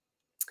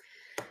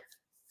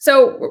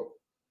 So,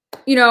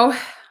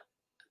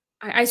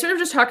 I sort of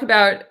just talked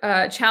about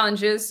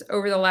challenges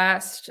over the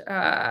last,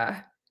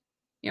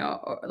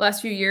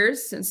 last few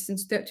years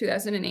since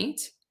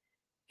 2008.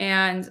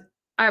 And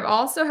I've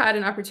also had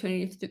an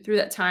opportunity through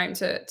that time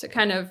to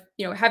kind of,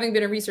 having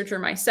been a researcher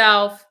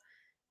myself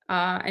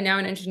and now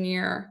an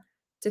engineer,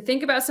 to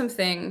think about some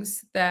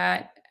things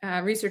that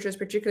researchers,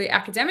 particularly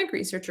academic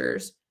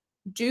researchers,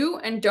 do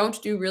and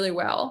don't do really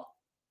well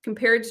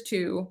compared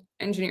to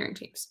engineering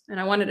teams. And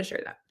I wanted to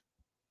share that.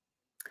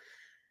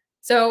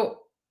 So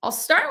I'll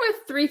start with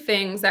three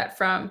things that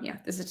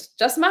this is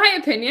just my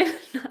opinion,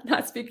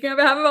 not speaking on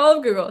behalf of all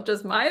of Google,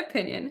 just my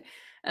opinion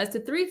as to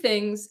three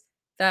things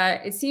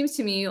that it seems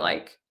to me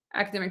like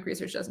academic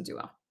research doesn't do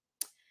well.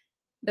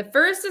 The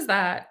first is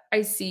that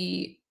I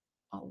see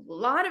a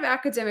lot of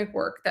academic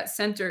work that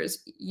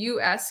centers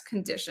US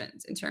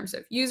conditions in terms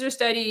of user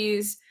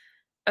studies,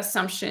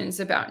 assumptions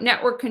about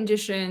network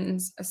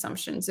conditions,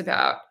 assumptions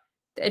about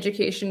the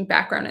education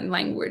background and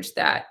language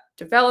that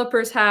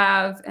developers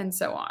have, and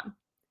so on.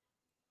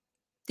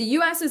 The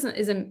US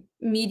is a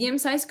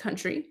medium-sized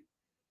country,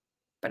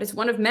 but it's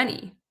one of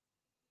many.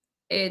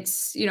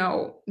 It's,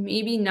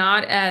 maybe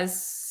not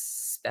as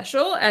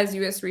special as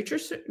US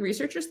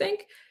researchers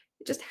think.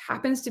 It just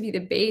happens to be the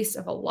base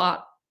of a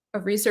lot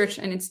of research,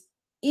 and it's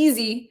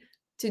easy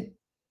to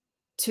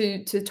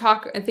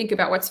talk and think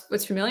about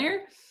what's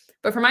familiar.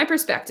 But from my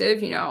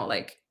perspective,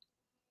 like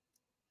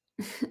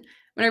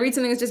when I read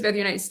something that's just about the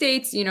United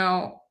States,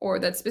 or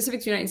that's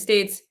specific to the United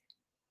States,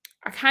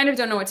 I kind of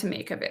don't know what to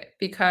make of it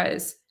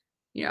because,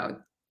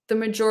 the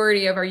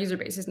majority of our user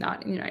base is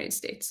not in the United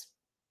States.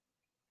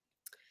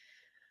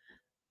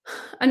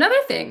 Another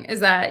thing is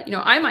that,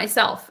 I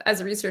myself,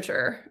 as a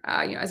researcher,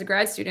 as a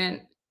grad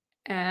student,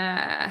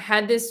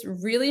 had this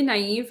really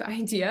naive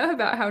idea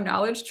about how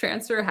knowledge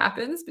transfer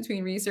happens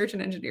between research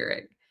and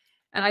engineering.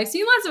 And I've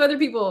seen lots of other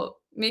people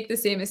make the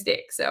same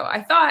mistake. So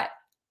I thought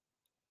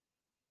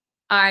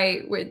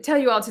I would tell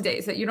you all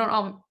today so that you don't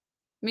all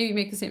maybe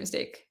make the same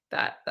mistake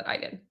that I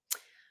did.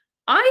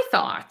 I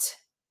thought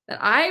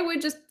that I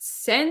would just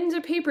send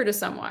a paper to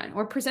someone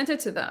or present it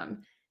to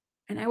them,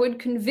 and I would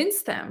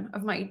convince them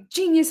of my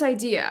genius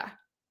idea,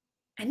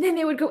 and then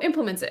they would go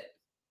implement it.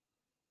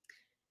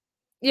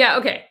 Yeah,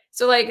 okay.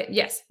 So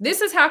yes,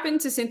 this has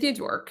happened to Cynthia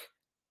Dwork.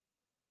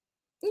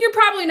 You're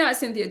probably not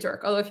Cynthia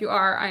Dwork, although if you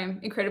are, I am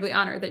incredibly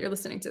honored that you're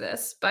listening to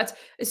this. But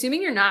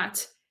assuming you're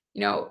not,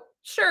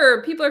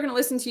 sure, people are going to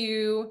listen to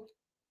you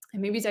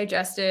and maybe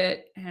digest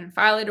it and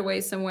file it away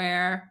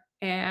somewhere.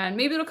 And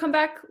maybe it'll come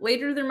back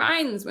later to their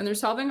minds when they're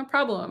solving a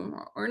problem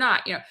or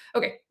not.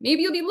 Okay,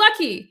 maybe you'll be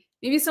lucky.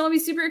 Maybe someone will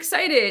be super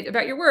excited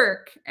about your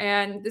work.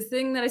 And this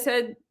thing that I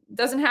said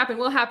doesn't happen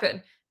will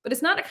happen. But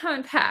it's not a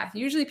common path.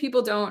 Usually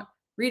people don't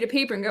read a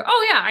paper and go,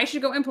 oh yeah, I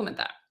should go implement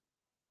that.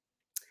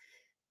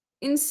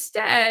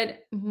 Instead,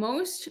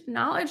 most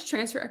knowledge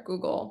transfer at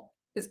Google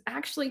is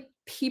actually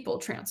people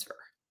transfer.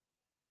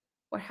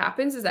 What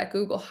happens is that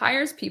Google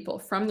hires people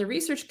from the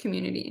research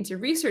community into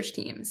research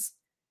teams,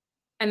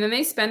 and then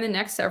they spend the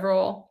next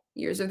several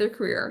years of their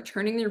career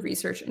turning their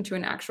research into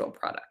an actual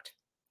product.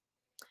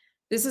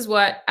 This is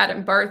what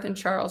Adam Barth and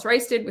Charles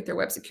Rice did with their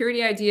web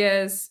security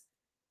ideas.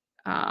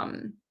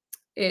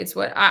 It's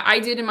what I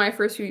did in my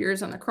first few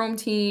years on the Chrome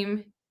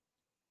team.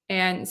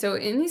 And so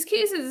in these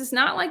cases, it's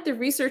not like the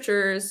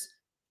researchers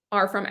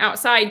are from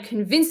outside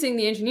convincing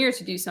the engineers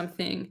to do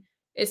something.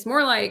 It's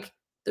more like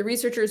the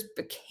researchers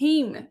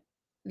became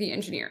the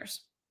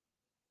engineers.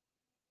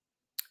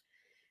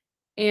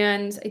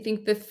 And I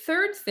think the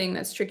third thing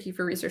that's tricky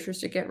for researchers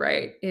to get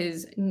right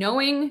is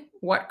knowing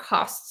what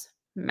costs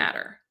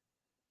matter.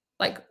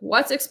 Like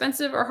what's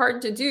expensive or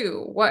hard to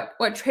do,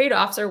 what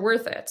trade-offs are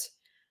worth it.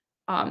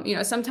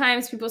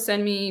 Sometimes people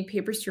send me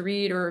papers to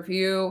read or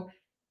review,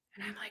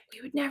 and I'm like,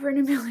 we would never in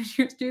a million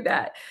years do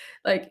that.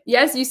 Like,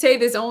 yes, you say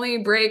this only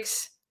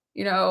breaks,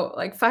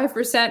 like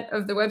 5%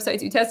 of the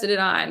websites you tested it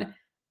on,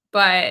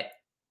 but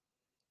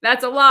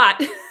that's a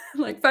lot.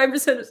 Like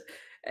 5% is,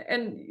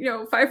 and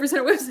 5%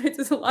 of websites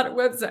is a lot of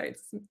websites.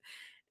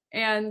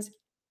 And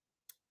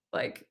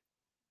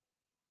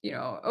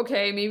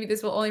okay, maybe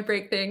this will only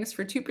break things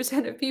for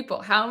 2% of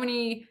people. How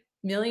many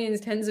millions,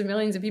 tens of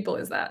millions of people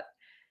is that?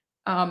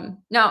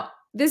 Now,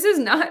 this is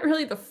not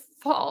really the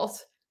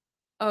fault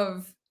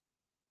of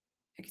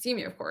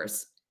academia, of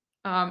course.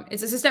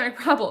 It's a systemic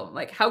problem.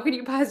 Like, how could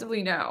you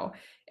possibly know?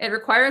 It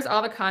requires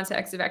all the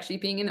context of actually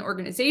being in the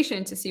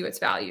organization to see what's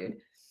valued.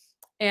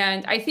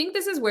 And I think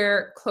this is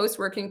where close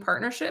working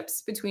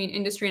partnerships between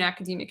industry and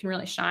academia can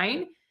really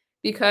shine,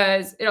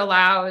 because it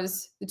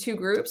allows the two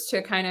groups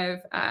to kind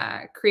of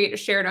create a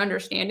shared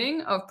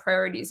understanding of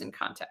priorities and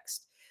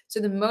context. So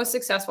the most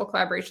successful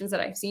collaborations that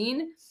I've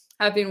seen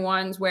have been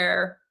ones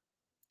where,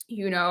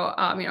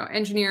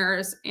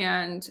 engineers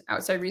and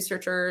outside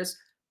researchers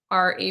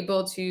are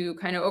able to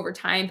kind of over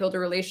time build a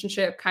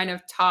relationship, kind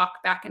of talk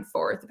back and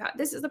forth about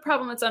this is the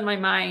problem that's on my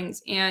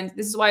mind, and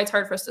this is why it's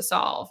hard for us to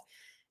solve.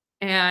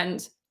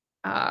 And,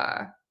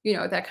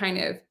 that kind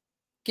of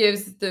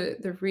gives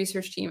the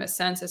research team a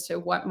sense as to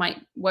what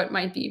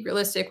might be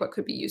realistic, what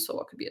could be useful,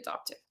 what could be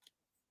adopted.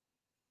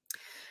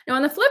 Now,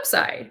 on the flip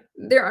side,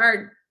 there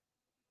are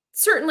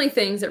certainly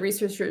things that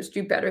researchers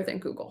do better than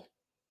Google.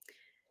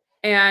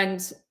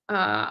 And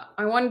I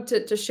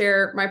wanted to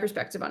share my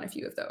perspective on a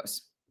few of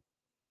those.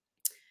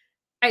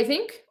 I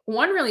think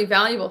one really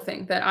valuable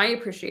thing that I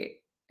appreciate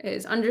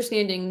is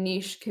understanding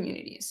niche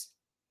communities.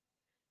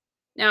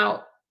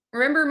 Now,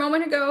 remember a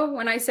moment ago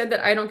when I said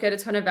that I don't get a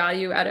ton of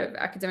value out of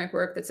academic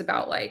work that's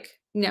about like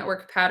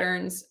network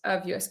patterns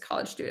of US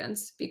college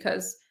students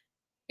because,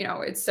 you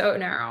know, it's so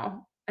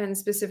narrow and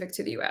specific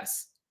to the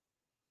US.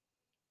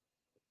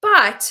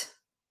 But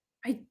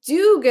I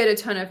do get a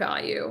ton of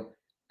value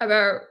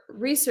about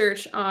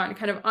research on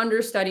kind of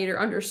understudied or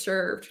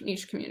underserved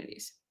niche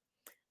communities.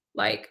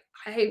 Like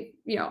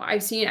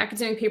I've seen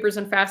academic papers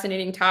on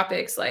fascinating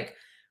topics like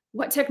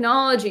what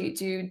technology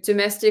do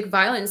domestic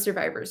violence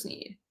survivors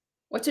need?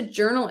 What do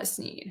journalists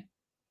need?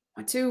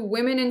 What do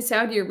women in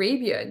Saudi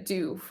Arabia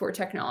do for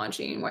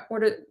technology? And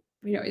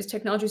is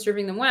technology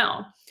serving them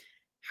well?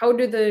 How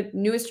do the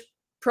newest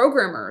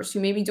programmers who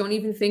maybe don't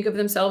even think of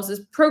themselves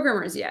as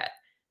programmers yet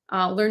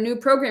learn new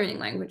programming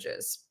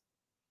languages?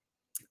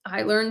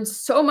 I learned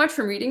so much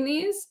from reading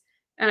these,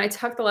 and I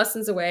tuck the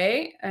lessons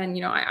away,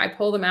 and I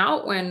pull them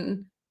out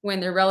when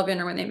they're relevant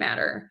or when they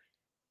matter.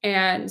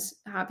 And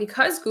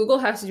because Google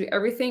has to do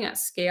everything at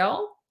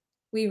scale,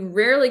 we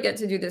rarely get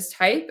to do this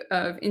type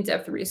of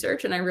in-depth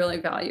research, and I really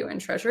value and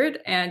treasure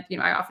it. And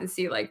I often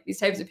see like these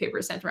types of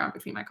papers sent around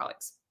between my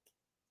colleagues.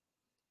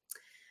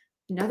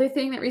 Another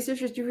thing that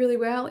researchers do really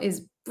well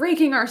is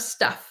breaking our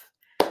stuff.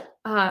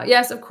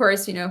 Yes, of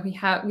course, we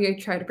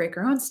try to break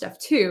our own stuff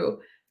too,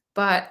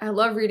 but I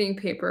love reading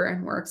paper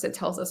and works that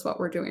tells us what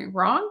we're doing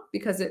wrong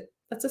because it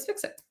lets us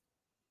fix it.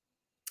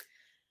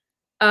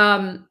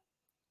 And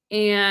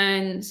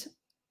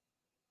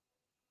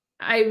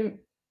I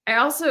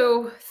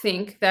also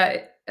think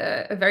that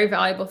a very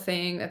valuable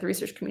thing that the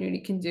research community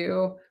can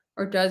do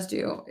or does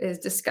do is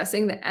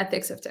discussing the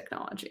ethics of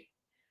technology.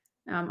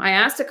 I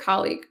asked a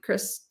colleague,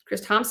 Chris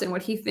Thompson,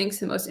 what he thinks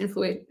the most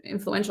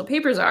influential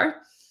papers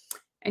are,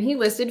 and he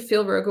listed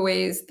Phil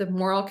Rogaway's The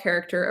Moral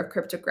Character of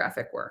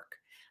Cryptographic Work.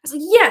 I was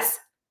like, yes!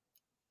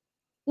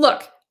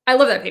 Look, I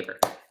love that paper.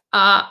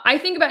 I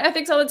think about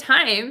ethics all the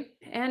time,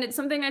 and it's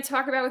something I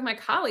talk about with my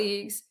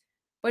colleagues,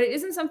 but it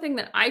isn't something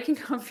that I can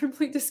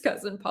comfortably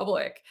discuss in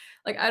public.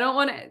 Like, I don't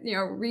want to,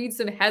 read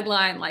some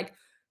headline like,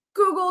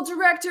 Google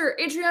director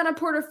Adriana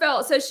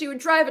Porterfeld says she would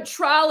drive a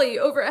trolley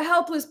over a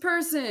helpless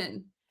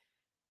person.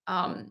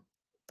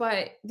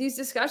 But these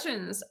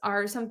discussions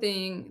are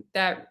something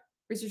that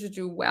researchers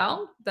do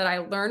well, that I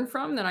learn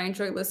from, that I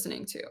enjoy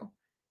listening to.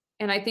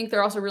 And I think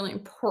they're also really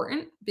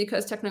important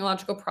because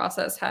technological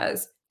process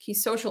has key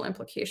social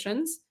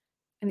implications,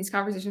 and these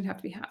conversations have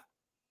to be had.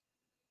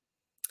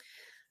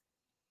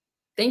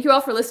 Thank you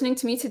all for listening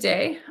to me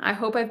today. I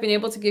hope I've been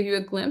able to give you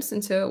a glimpse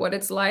into what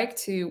it's like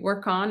to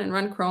work on and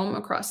run Chrome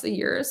across the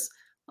years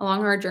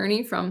along our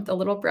journey from the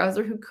little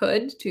browser who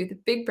could to the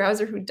big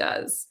browser who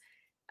does.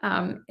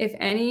 If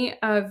any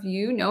of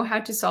you know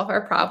how to solve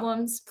our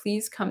problems,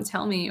 please come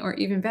tell me, or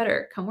even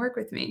better, come work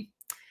with me.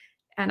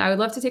 And I would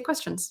love to take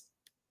questions.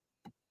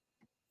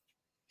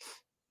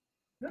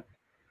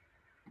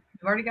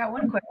 You've already got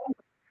one question.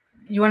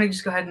 You want to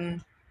just go ahead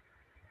and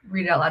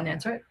read it out loud and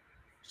answer it?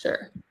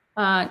 Sure.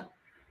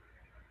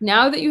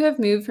 Now that you have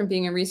moved from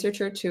being a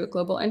researcher to a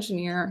global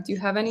engineer, do you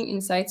have any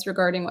insights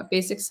regarding what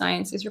basic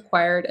science is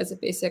required as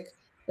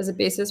a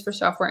basis for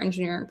software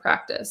engineering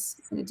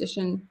practice, in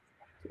addition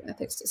to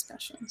ethics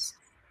discussions?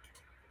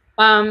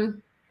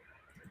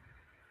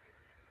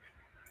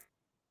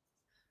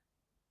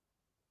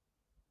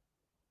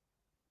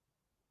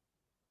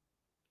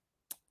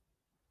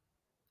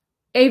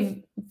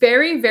 A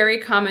very, very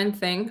common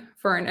thing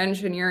for an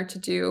engineer to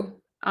do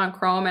on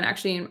Chrome, and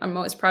actually on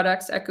most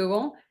products at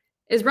Google,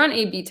 is run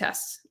A/B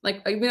tests.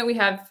 Like, even though we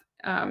have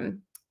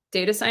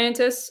data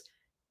scientists,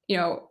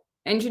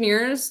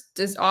 engineers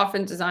just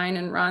often design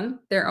and run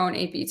their own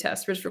A/B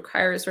tests, which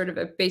requires sort of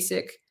a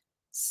basic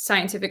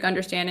scientific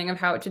understanding of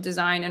how to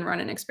design and run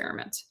an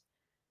experiment.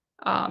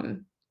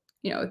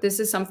 This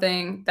is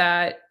something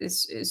that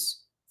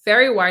is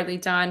very widely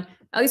done.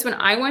 At least when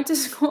I went to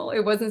school,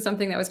 it wasn't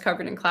something that was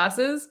covered in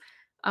classes,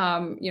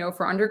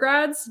 for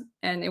undergrads,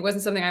 and it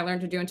wasn't something I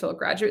learned to do until a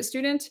graduate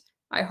student.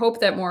 I hope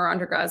that more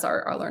undergrads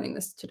are learning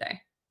this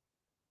today.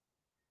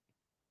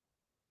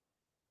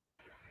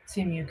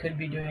 You could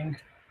be doing,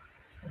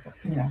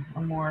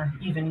 a more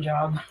even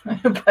job,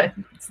 but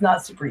it's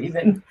not super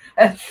even.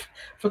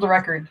 For the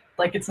record,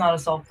 like, it's not a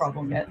solved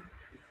problem yet.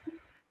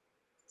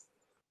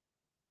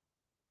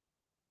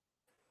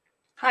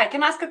 Hi,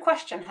 can I ask a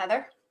question,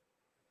 Heather?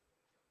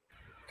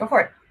 Go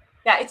for it.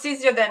 Yeah, it's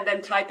easier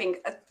than typing.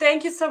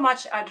 Thank you so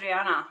much,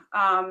 Adriana.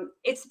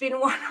 It's been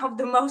one of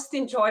the most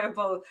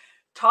enjoyable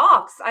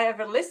talks I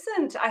ever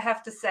listened, I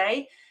have to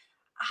say.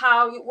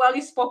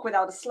 You spoke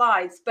without the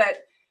slides,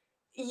 but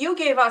you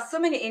gave us so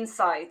many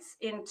insights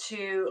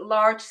into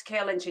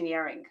large-scale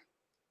engineering,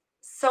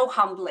 so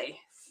humbly,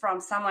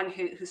 from someone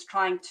who's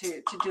trying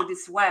to do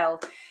this well.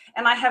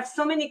 And I have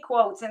so many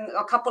quotes, and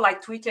a couple I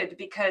tweeted,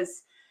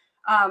 because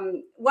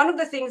one of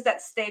the things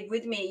that stayed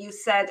with me, you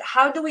said,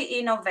 how do we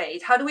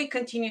innovate? How do we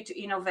continue to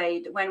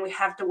innovate when we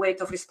have the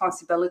weight of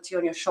responsibility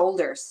on your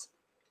shoulders?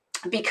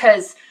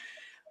 Because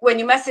when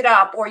you mess it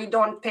up, or you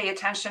don't pay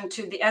attention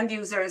to the end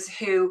users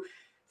who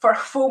for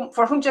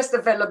whom just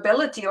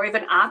availability or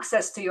even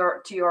access to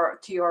your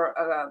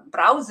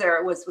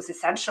browser was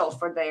essential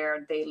for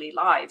their daily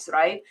lives,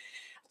 right?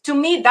 To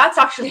me, that's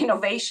actually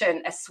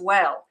innovation as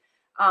well.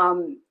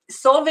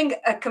 Solving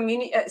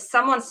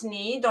someone's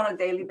need on a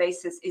daily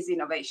basis is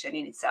innovation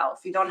in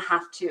itself. You don't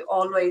have to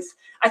always,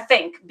 I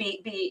think,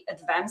 be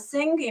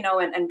advancing, you know,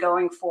 and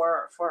going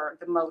for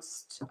the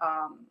most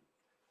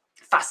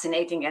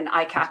fascinating and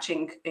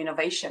eye-catching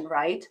innovation,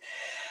 right?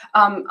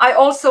 I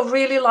also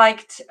really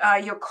liked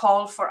your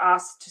call for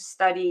us to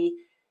study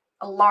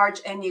a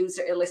large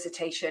end-user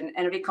elicitation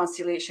and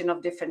reconciliation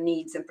of different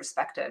needs and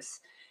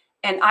perspectives.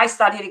 And I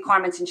study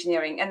requirements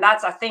engineering, and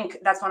I think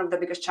that's one of the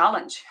biggest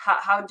challenge.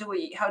 How do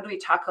we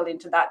tackle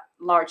into that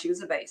large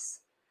user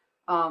base?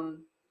 And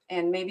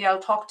maybe I'll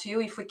talk to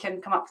you if we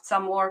can come up with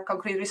some more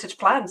concrete research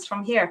plans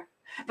from here.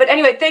 But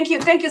anyway, thank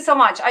you so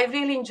much. I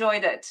really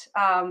enjoyed it.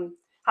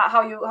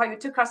 How you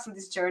took us through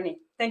this journey.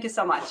 Thank you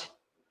so much.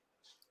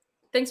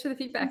 Thanks for the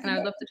feedback, and I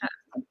would love to chat.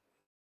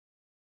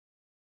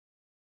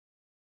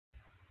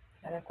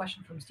 I had a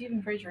question from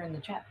Stephen Fraser in the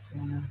chat.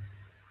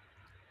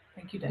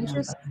 Thank you,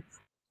 Diana.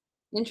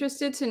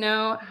 Interested to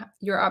know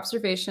your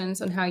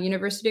observations on how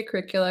university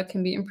curricula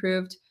can be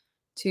improved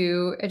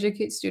to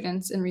educate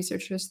students and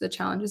researchers the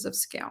challenges of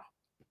scale.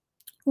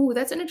 Ooh,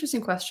 that's an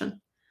interesting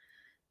question.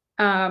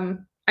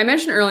 I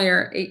mentioned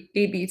earlier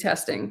A/B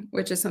testing,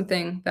 which is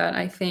something that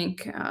I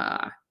think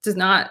does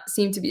not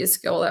seem to be a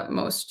skill that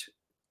most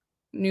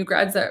new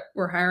grads that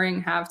we're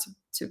hiring have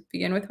to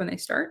begin with when they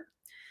start.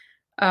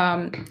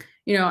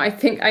 You know, I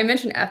think I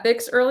mentioned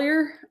ethics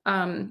earlier.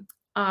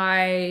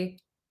 I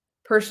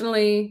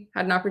personally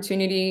had an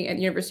opportunity at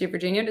the University of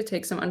Virginia to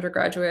take some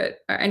undergraduate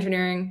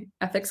engineering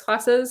ethics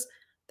classes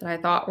that I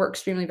thought were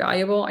extremely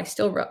valuable. I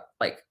still,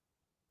 like,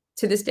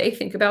 to this day,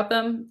 think about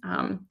them.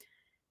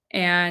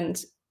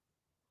 And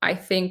I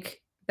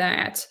think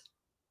that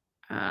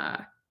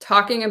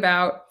talking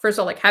about, first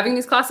of all, like having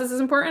these classes is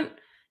important.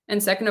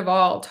 And second of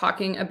all,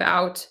 talking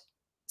about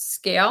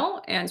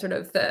scale and sort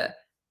of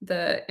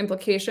the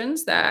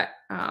implications that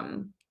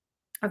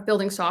of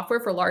building software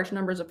for large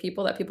numbers of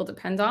people that people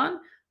depend on,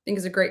 I think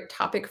is a great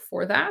topic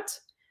for that.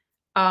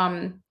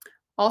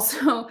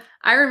 Also,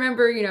 I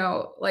remember, you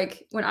know,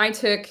 like when I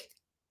took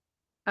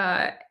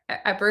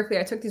at Berkeley,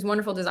 I took these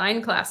wonderful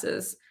design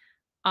classes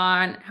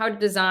on how to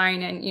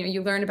design, and you know,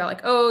 you learn about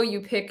like, oh,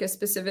 you pick a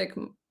specific,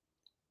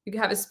 you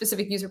have a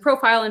specific user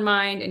profile in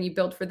mind and you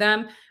build for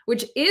them,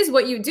 which is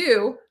what you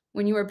do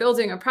when you are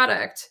building a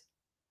product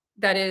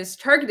that is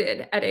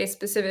targeted at a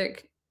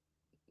specific,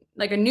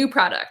 like a new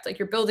product, like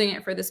you're building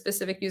it for the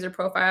specific user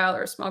profile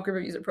or a small group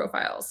of user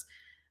profiles.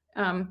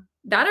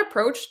 That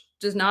approach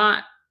does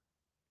not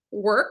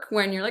work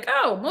when you're like,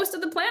 oh, most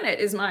of the planet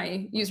is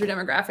my user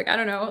demographic. I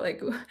don't know,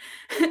 like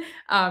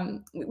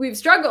we've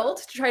struggled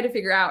to try to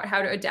figure out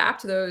how to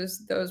adapt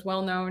those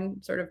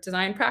well-known sort of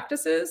design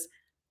practices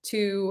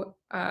to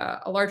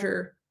a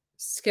larger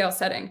scale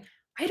setting.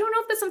 I don't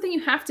know if that's something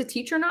you have to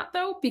teach or not,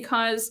 though,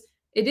 because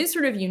it is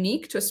sort of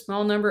unique to a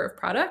small number of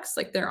products.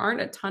 Like there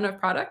aren't a ton of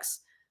products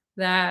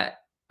that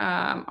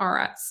are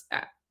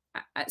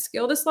at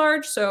scale this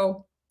large.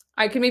 So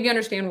I can maybe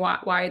understand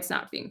why it's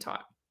not being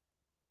taught.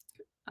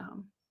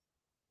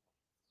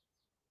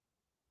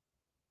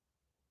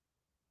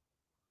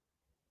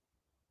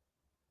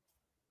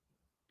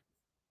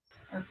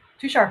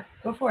 Tushar,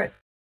 go for it.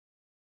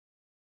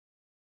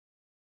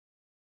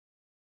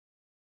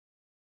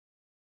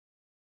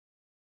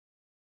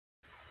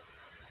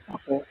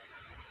 Okay.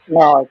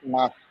 Now I can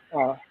ask,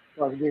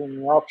 was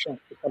giving me options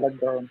to select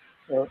the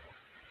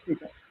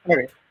speaker.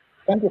 Anyway,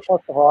 thank you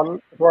first of all.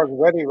 It was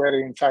very,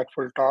 very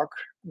insightful talk.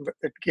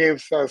 It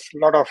gives us a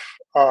lot of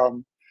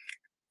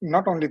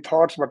not only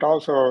thoughts, but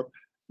also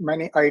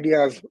many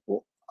ideas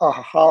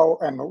how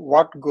and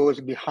what goes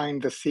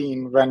behind the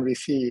scene when we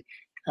see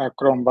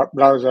Chrome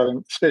browser,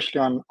 and especially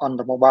on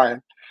the mobile.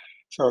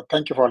 So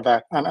thank you for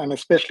that. And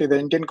especially the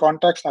Indian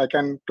context, I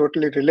can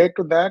totally relate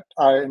to that.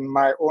 In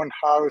my own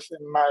house,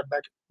 in my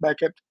back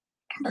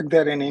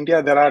there in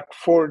India, there are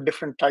 4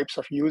 different types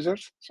of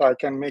users. So I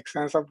can make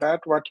sense of that,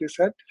 what you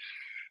said.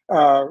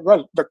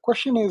 Well, the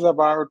question is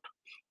about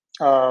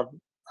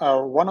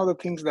one of the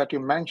things that you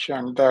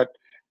mentioned that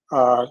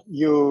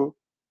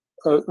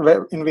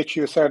in which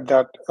you said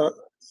that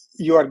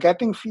you are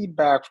getting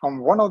feedback from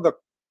one of the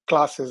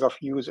classes of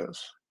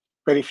users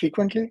very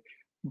frequently,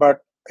 but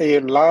a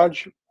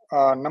large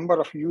number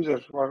of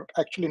users were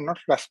actually not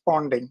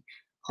responding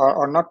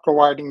or not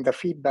providing the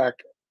feedback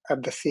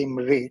at the same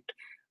rate.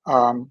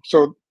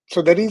 So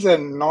there is a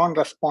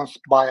non-response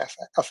bias,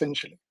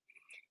 essentially.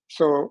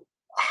 So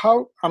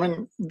how, I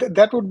mean,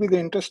 that would be the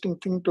interesting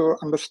thing to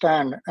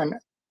understand. And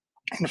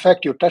in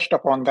fact, you touched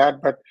upon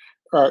that, but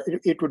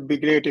it would be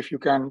great if you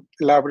can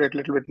elaborate a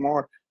little bit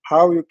more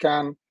how you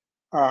can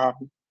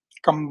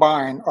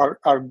combine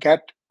or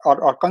get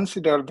or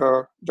consider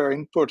the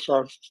inputs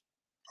or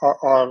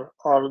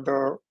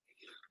the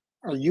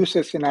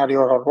usage scenario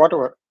or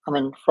whatever. I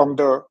mean, from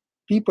the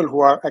people who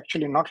are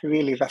actually not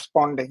really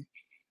responding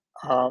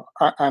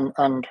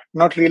and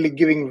not really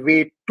giving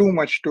weight too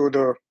much to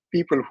the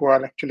people who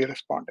are actually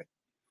responding?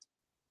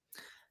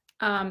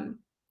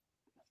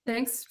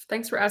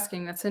 Thanks for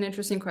asking. That's an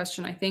interesting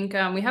question. I think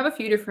we have a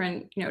few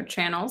different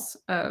channels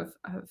of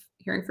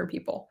hearing from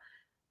people.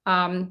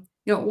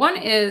 One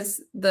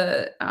is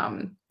the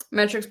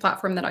metrics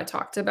platform that I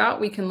talked about.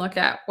 We can look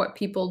at what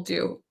people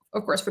do,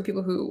 of course, for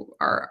people who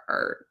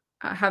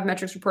have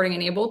metrics reporting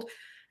enabled,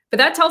 but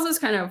that tells us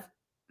kind of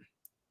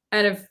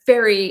at a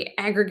very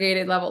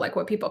aggregated level, like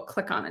what people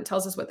click on, and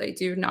tells us what they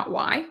do, not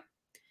why.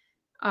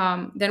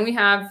 Then we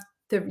have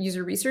the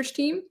user research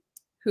team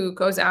who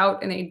goes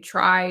out and they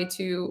try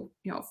to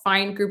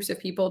find groups of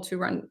people to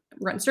run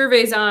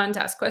surveys on,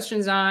 to ask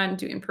questions on,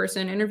 do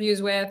in-person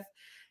interviews with.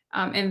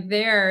 And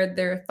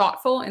they're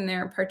thoughtful in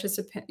their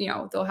participant,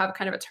 they'll have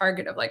kind of a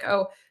target of like,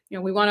 oh,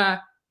 we want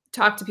to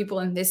talk to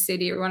people in this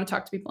city, or we want to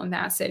talk to people in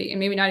that city, and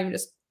maybe not even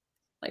just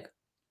like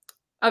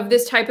of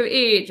this type of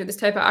age or this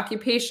type of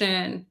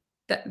occupation,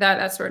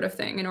 that sort of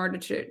thing, in order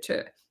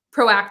to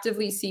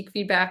proactively seek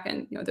feedback.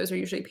 And those are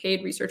usually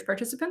paid research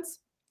participants.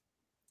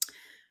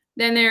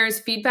 Then there's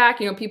feedback.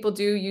 People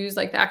do use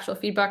like the actual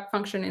feedback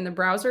function in the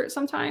browser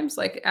sometimes.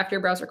 Like after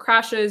your browser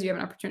crashes, you have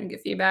an opportunity to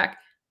get feedback.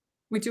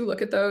 We do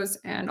look at those,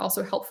 and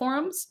also help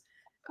forums.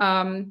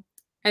 And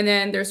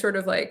then there's sort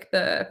of like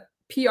the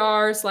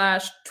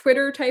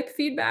PR/Twitter type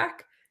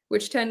feedback,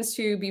 which tends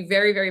to be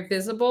very, very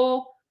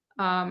visible.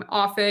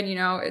 Often,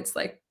 it's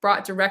like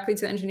brought directly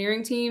to the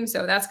engineering team.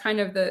 So that's kind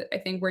of I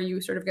think where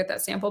you sort of get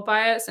that sample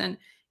bias. And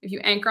if you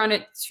anchor on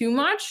it too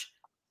much,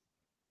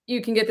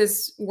 you can get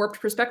this warped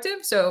perspective.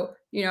 So,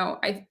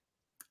 I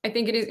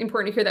think it is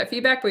important to hear that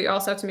feedback, but you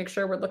also have to make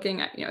sure we're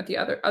looking at, the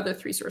other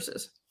three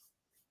sources.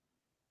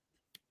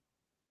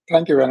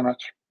 Thank you very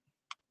much.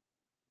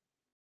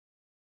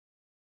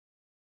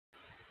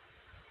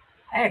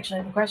 I actually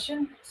have a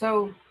question.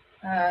 So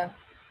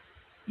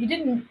you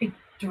didn't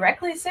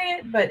directly say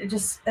it, but it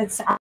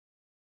sounds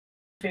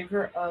in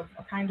favor of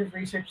a kind of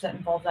research that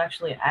involves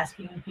actually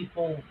asking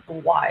people the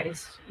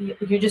whys.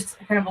 You just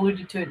kind of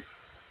alluded to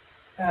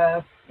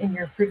it in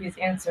your previous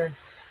answer.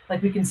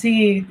 Like we can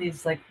see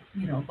these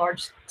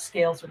large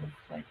scale sort of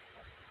like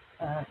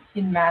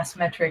in mass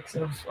metrics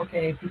of what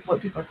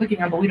people are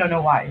clicking on, but we don't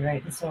know why,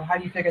 right? And so how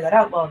do you figure that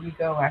out? Well, you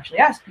go actually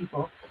ask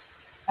people.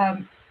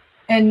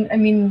 And I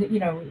mean,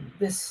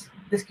 this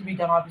can be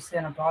done obviously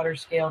on a broader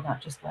scale,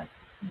 not just like,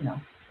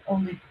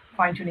 only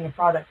fine-tuning a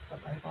product, but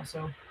like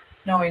also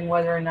knowing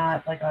whether or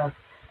not like a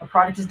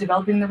product is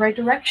developing in the right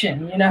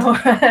direction,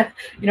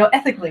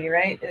 ethically,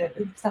 right?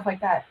 Stuff like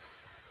that.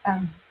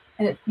 And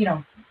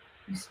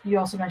you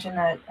also mentioned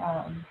that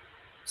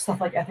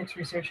stuff like ethics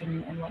research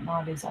and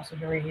whatnot is also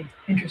very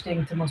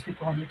interesting to most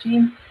people on your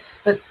team.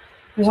 But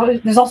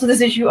there's also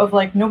this issue of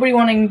like nobody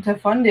wanting to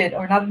fund it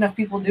or not enough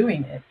people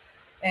doing it.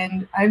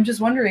 And I'm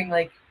just wondering,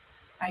 like,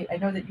 I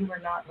know that you were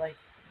not like,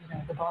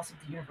 the boss of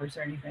the universe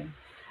or anything,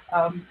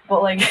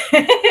 but like,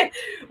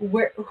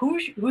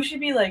 who should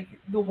be like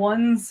the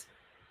ones,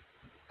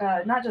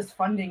 not just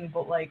funding,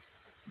 but like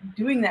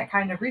doing that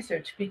kind of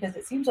research? Because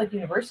it seems like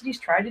universities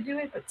try to do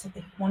it, but it's like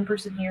they have one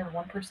person here,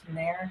 one person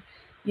there,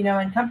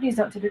 and companies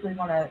don't typically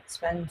want to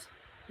spend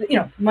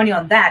money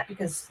on that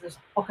because there's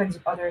all kinds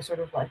of other sort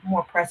of like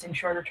more pressing,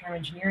 shorter term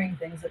engineering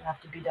things that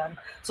have to be done.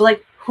 So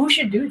like, who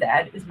should do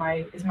that is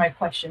my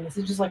question. This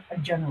is just like a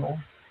general.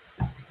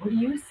 What do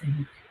you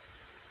think?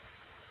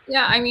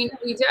 Yeah, I mean,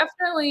 we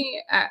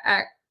definitely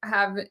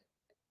have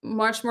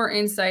much more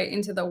insight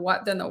into the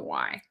what than the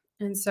why.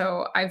 And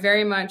so I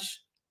very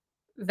much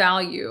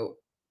value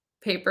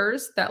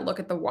papers that look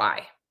at the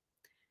why.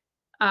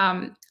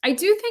 I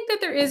do think that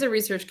there is a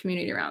research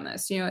community around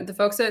this. The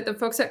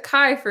folks at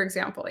Chi, for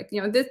example, like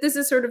this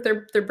is sort of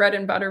their bread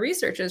and butter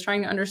research, is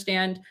trying to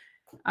understand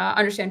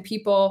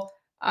people.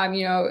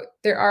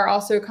 There are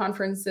also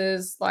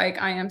conferences like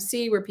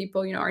IMC where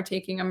people are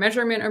taking a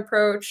measurement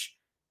approach,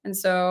 and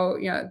so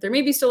they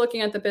may be still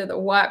looking at the bit of the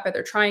what, but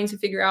they're trying to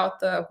figure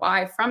out the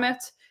why from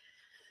it.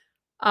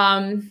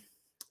 I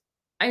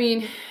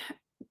mean,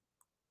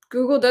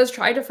 Google does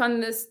try to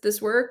fund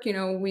this work.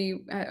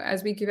 We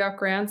as we give out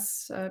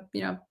grants,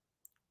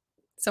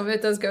 some of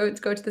it does go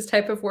to this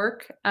type of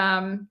work.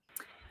 I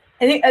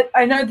think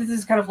I know this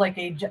is kind of like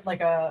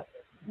a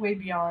way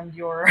beyond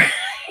your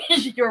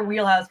your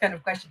wheelhouse kind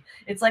of question.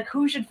 It's like,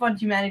 who should fund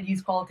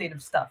humanities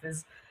qualitative stuff?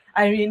 Is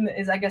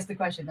I guess the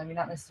question. I mean,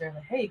 not necessarily,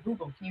 hey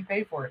Google, can you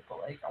pay for it? But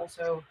like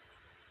also,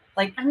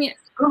 like, I mean,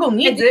 Google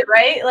needs it,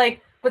 right?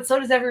 Like, but so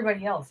does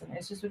everybody else, and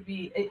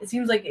it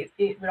seems like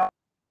it would.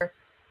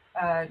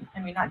 I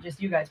mean, not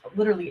just you guys, but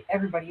literally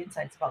everybody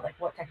insights about like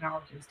what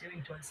technology is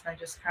doing to us.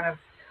 And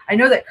I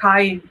know that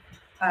Chi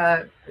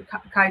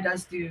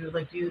does do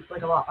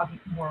a lot of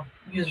more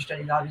user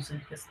studies, obviously,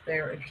 because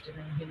they're interested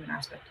in the human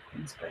aspect of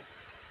things. But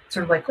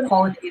sort of like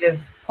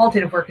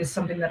qualitative work is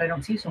something that I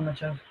don't see so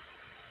much of.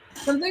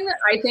 Something that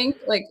I think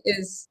like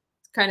is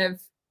kind of,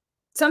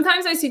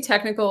 sometimes I see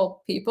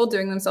technical people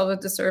doing themselves a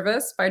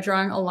disservice by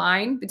drawing a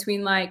line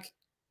between like,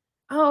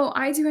 oh,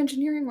 I do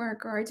engineering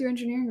work or I do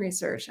engineering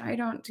research, I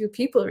don't do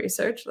people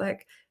research.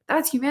 Like,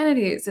 that's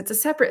humanities. It's a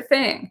separate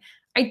thing.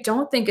 I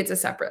don't think it's a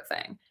separate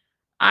thing.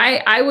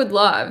 I would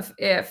love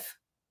if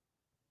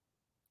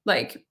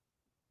like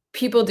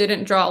people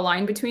didn't draw a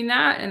line between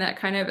that and that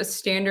kind of a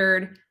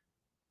standard,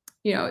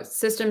 you know,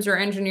 systems or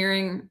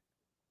engineering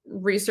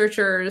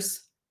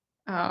researchers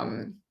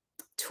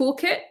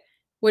toolkit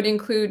would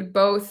include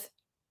both,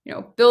 you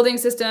know, building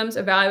systems,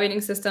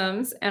 evaluating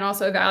systems, and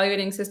also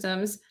evaluating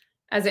systems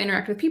as they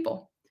interact with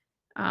people.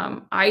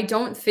 I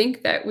don't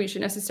think that we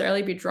should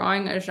necessarily be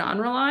drawing a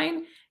genre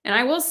line. And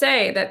I will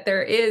say that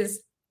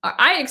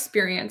I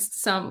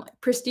experienced some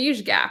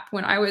prestige gap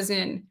when I was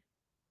in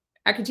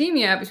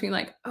academia between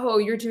like, oh,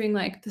 you're doing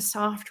like the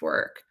soft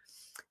work.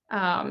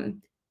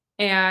 And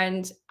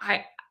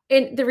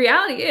the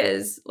reality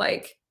is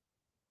like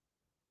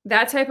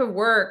that type of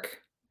work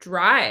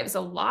drives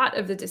a lot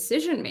of the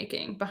decision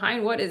making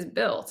behind what is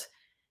built.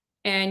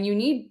 And you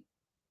need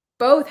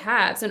both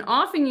halves, and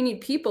often you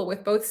need people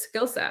with both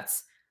skill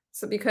sets.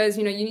 So because,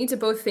 you know, you need to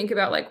both think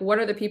about like what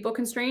are the people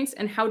constraints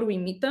and how do we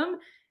meet them?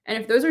 And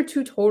if those are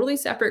two totally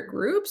separate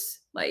groups,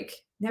 like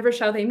never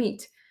shall they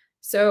meet.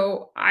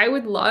 So I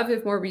would love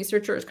if more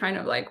researchers kind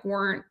of like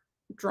weren't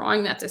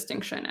drawing that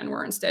distinction and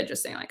were instead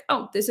just saying like,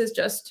 oh, this is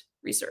just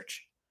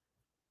research.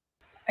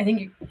 I think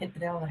you hit the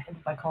nail on the head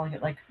by calling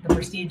it like the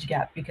prestige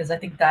gap, because I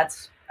mean,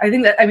 that's, I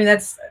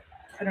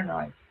don't know.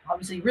 I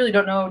obviously really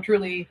don't know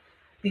truly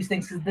these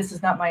things because this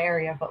is not my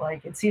area, but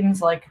like, it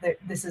seems like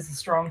this is a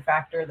strong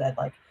factor that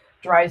like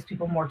drives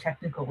people more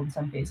technical in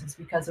some cases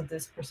because of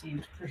this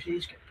perceived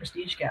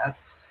prestige gap.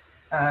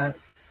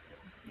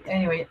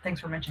 Anyway, thanks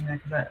for mentioning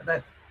that, because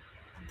that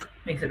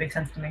makes it make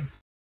sense to me.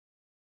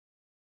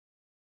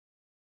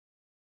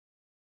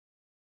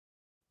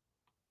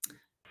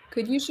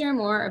 Could you share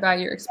more about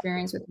your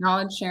experience with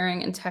knowledge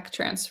sharing and tech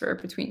transfer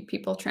between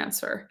people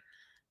transfer?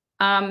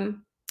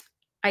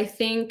 I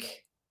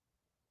think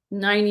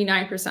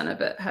 99%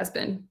 of it has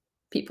been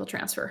people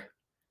transfer.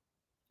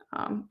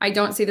 I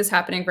don't see this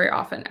happening very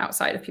often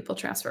outside of people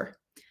transfer.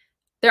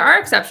 There are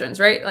exceptions,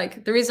 right?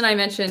 Like the reason I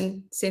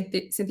mentioned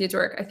Cynthia's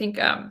work, I think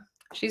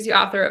she's the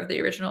author of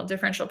the original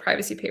differential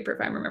privacy paper,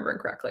 if I'm remembering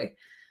correctly.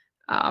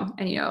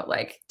 And, you know,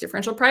 like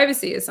differential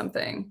privacy is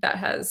something that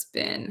has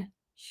been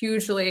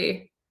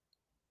hugely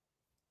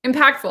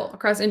impactful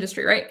across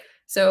industry, right?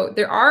 So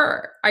there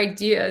are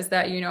ideas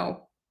that, you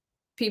know,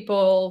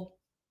 people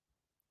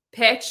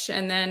pitch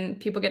and then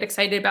people get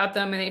excited about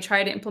them and they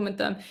try to implement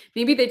them.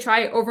 Maybe they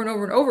try over and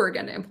over and over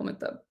again to implement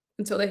them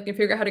until they can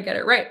figure out how to get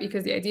it right,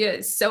 because the idea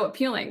is so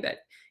appealing that,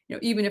 you know,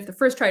 even if the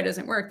first try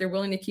doesn't work, they're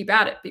willing to keep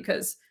at it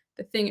because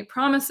the thing it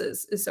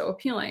promises is so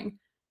appealing.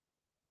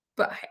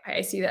 But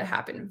I see that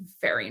happen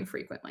very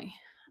infrequently.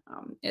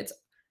 It's,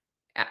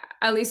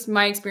 at least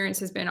my experience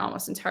has been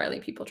almost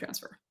entirely people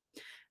transfer.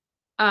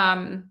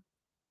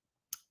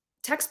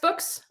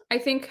 Textbooks, I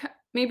think,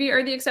 maybe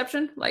are the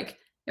exception. Like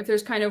if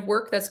there's kind of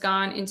work that's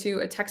gone into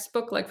a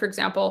textbook, like for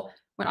example,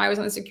 when I was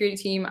on the security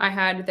team, I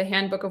had the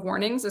Handbook of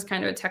Warnings as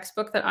kind of a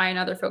textbook that I and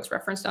other folks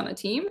referenced on the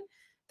team.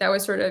 That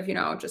was sort of, you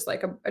know, just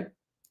like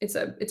it's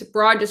a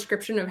broad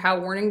description of how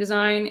warning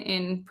design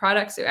in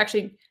products, it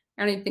actually,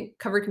 I don't even think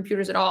covered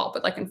computers at all,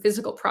 but like in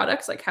physical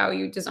products, like how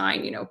you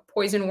design, you know,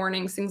 poison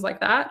warnings, things like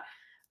that.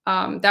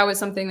 That was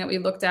something that we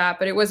looked at,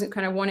 but it wasn't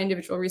kind of one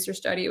individual research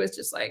study. It was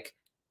just like,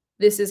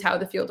 this is how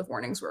the field of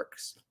warnings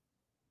works.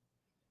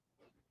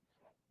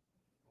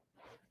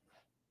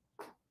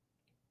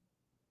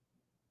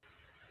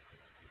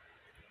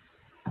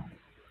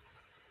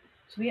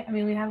 So we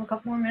have a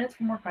couple more minutes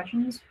for more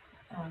questions.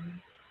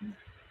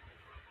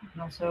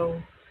 And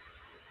also,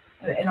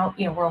 you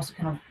know, we're also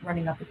kind of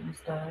running up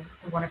against the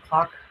 1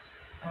 o'clock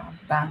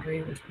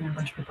boundary, which a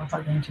bunch of people are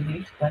probably going to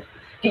leave. But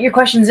get your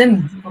questions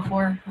in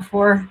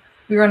before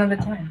we run out of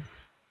time.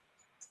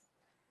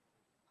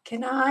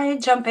 Can I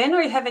jump in,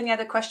 or you have any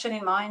other question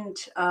in mind,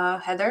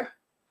 Heather?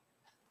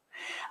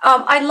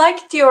 I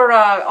liked your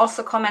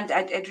also comment,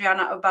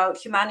 Adriana, about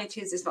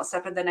humanities is not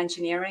separate than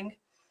engineering.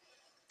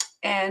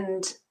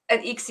 And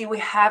at ICSI, we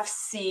have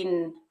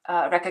seen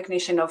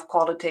recognition of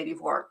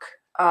qualitative work,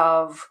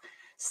 of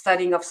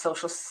studying of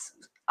social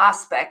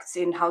aspects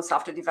in how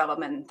software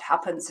development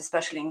happens,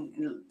 especially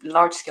in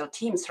large-scale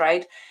teams,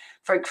 right?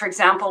 For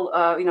example,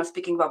 you know,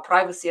 speaking about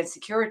privacy and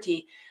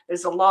security,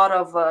 there's a lot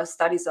of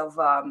studies of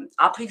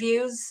app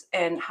reviews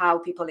and how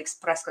people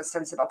express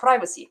concerns about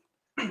privacy,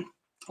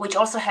 which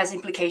also has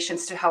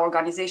implications to how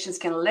organizations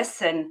can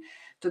listen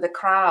to the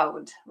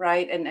crowd,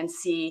 right, and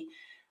see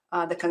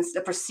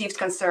the perceived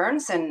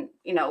concerns, and,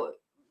 you know,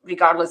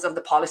 regardless of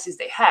the policies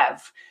they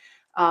have.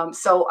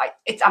 So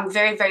I'm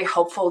very, very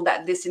hopeful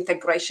that this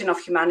integration of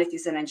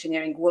humanities and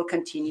engineering will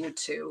continue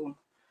to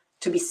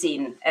be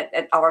seen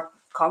at our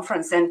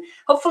conference, and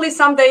hopefully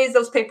some days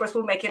those papers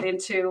will make it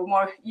into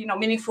more, you know,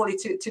 meaningfully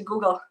to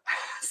Google.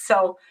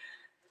 So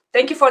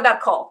thank you for that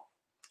call.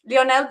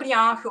 Lionel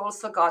Briand, who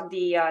also got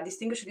the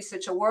Distinguished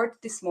Research Award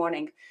this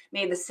morning,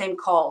 made the same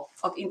call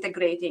of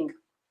integrating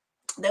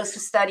those who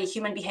study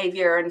human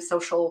behavior and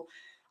social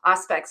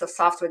aspects of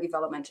software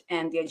development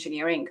and the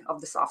engineering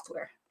of the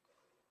software.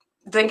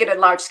 Doing it at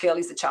large scale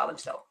is a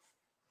challenge, though.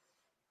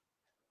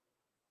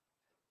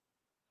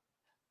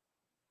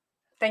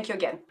 Thank you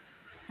again.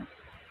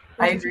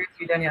 I agree with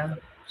you, Danielle,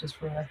 just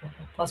for like a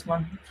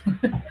 +1.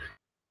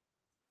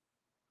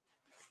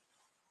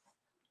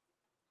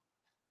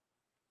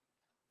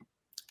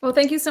 Well,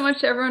 thank you so much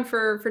to everyone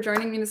for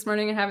joining me this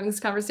morning and having this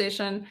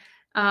conversation.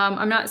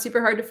 I'm not super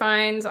hard to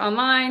find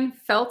online.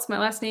 Felt, my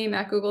last name,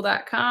 at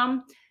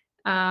google.com.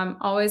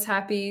 Always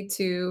happy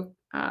to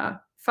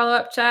follow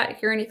up, chat,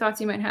 hear any thoughts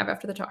you might have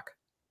after the talk.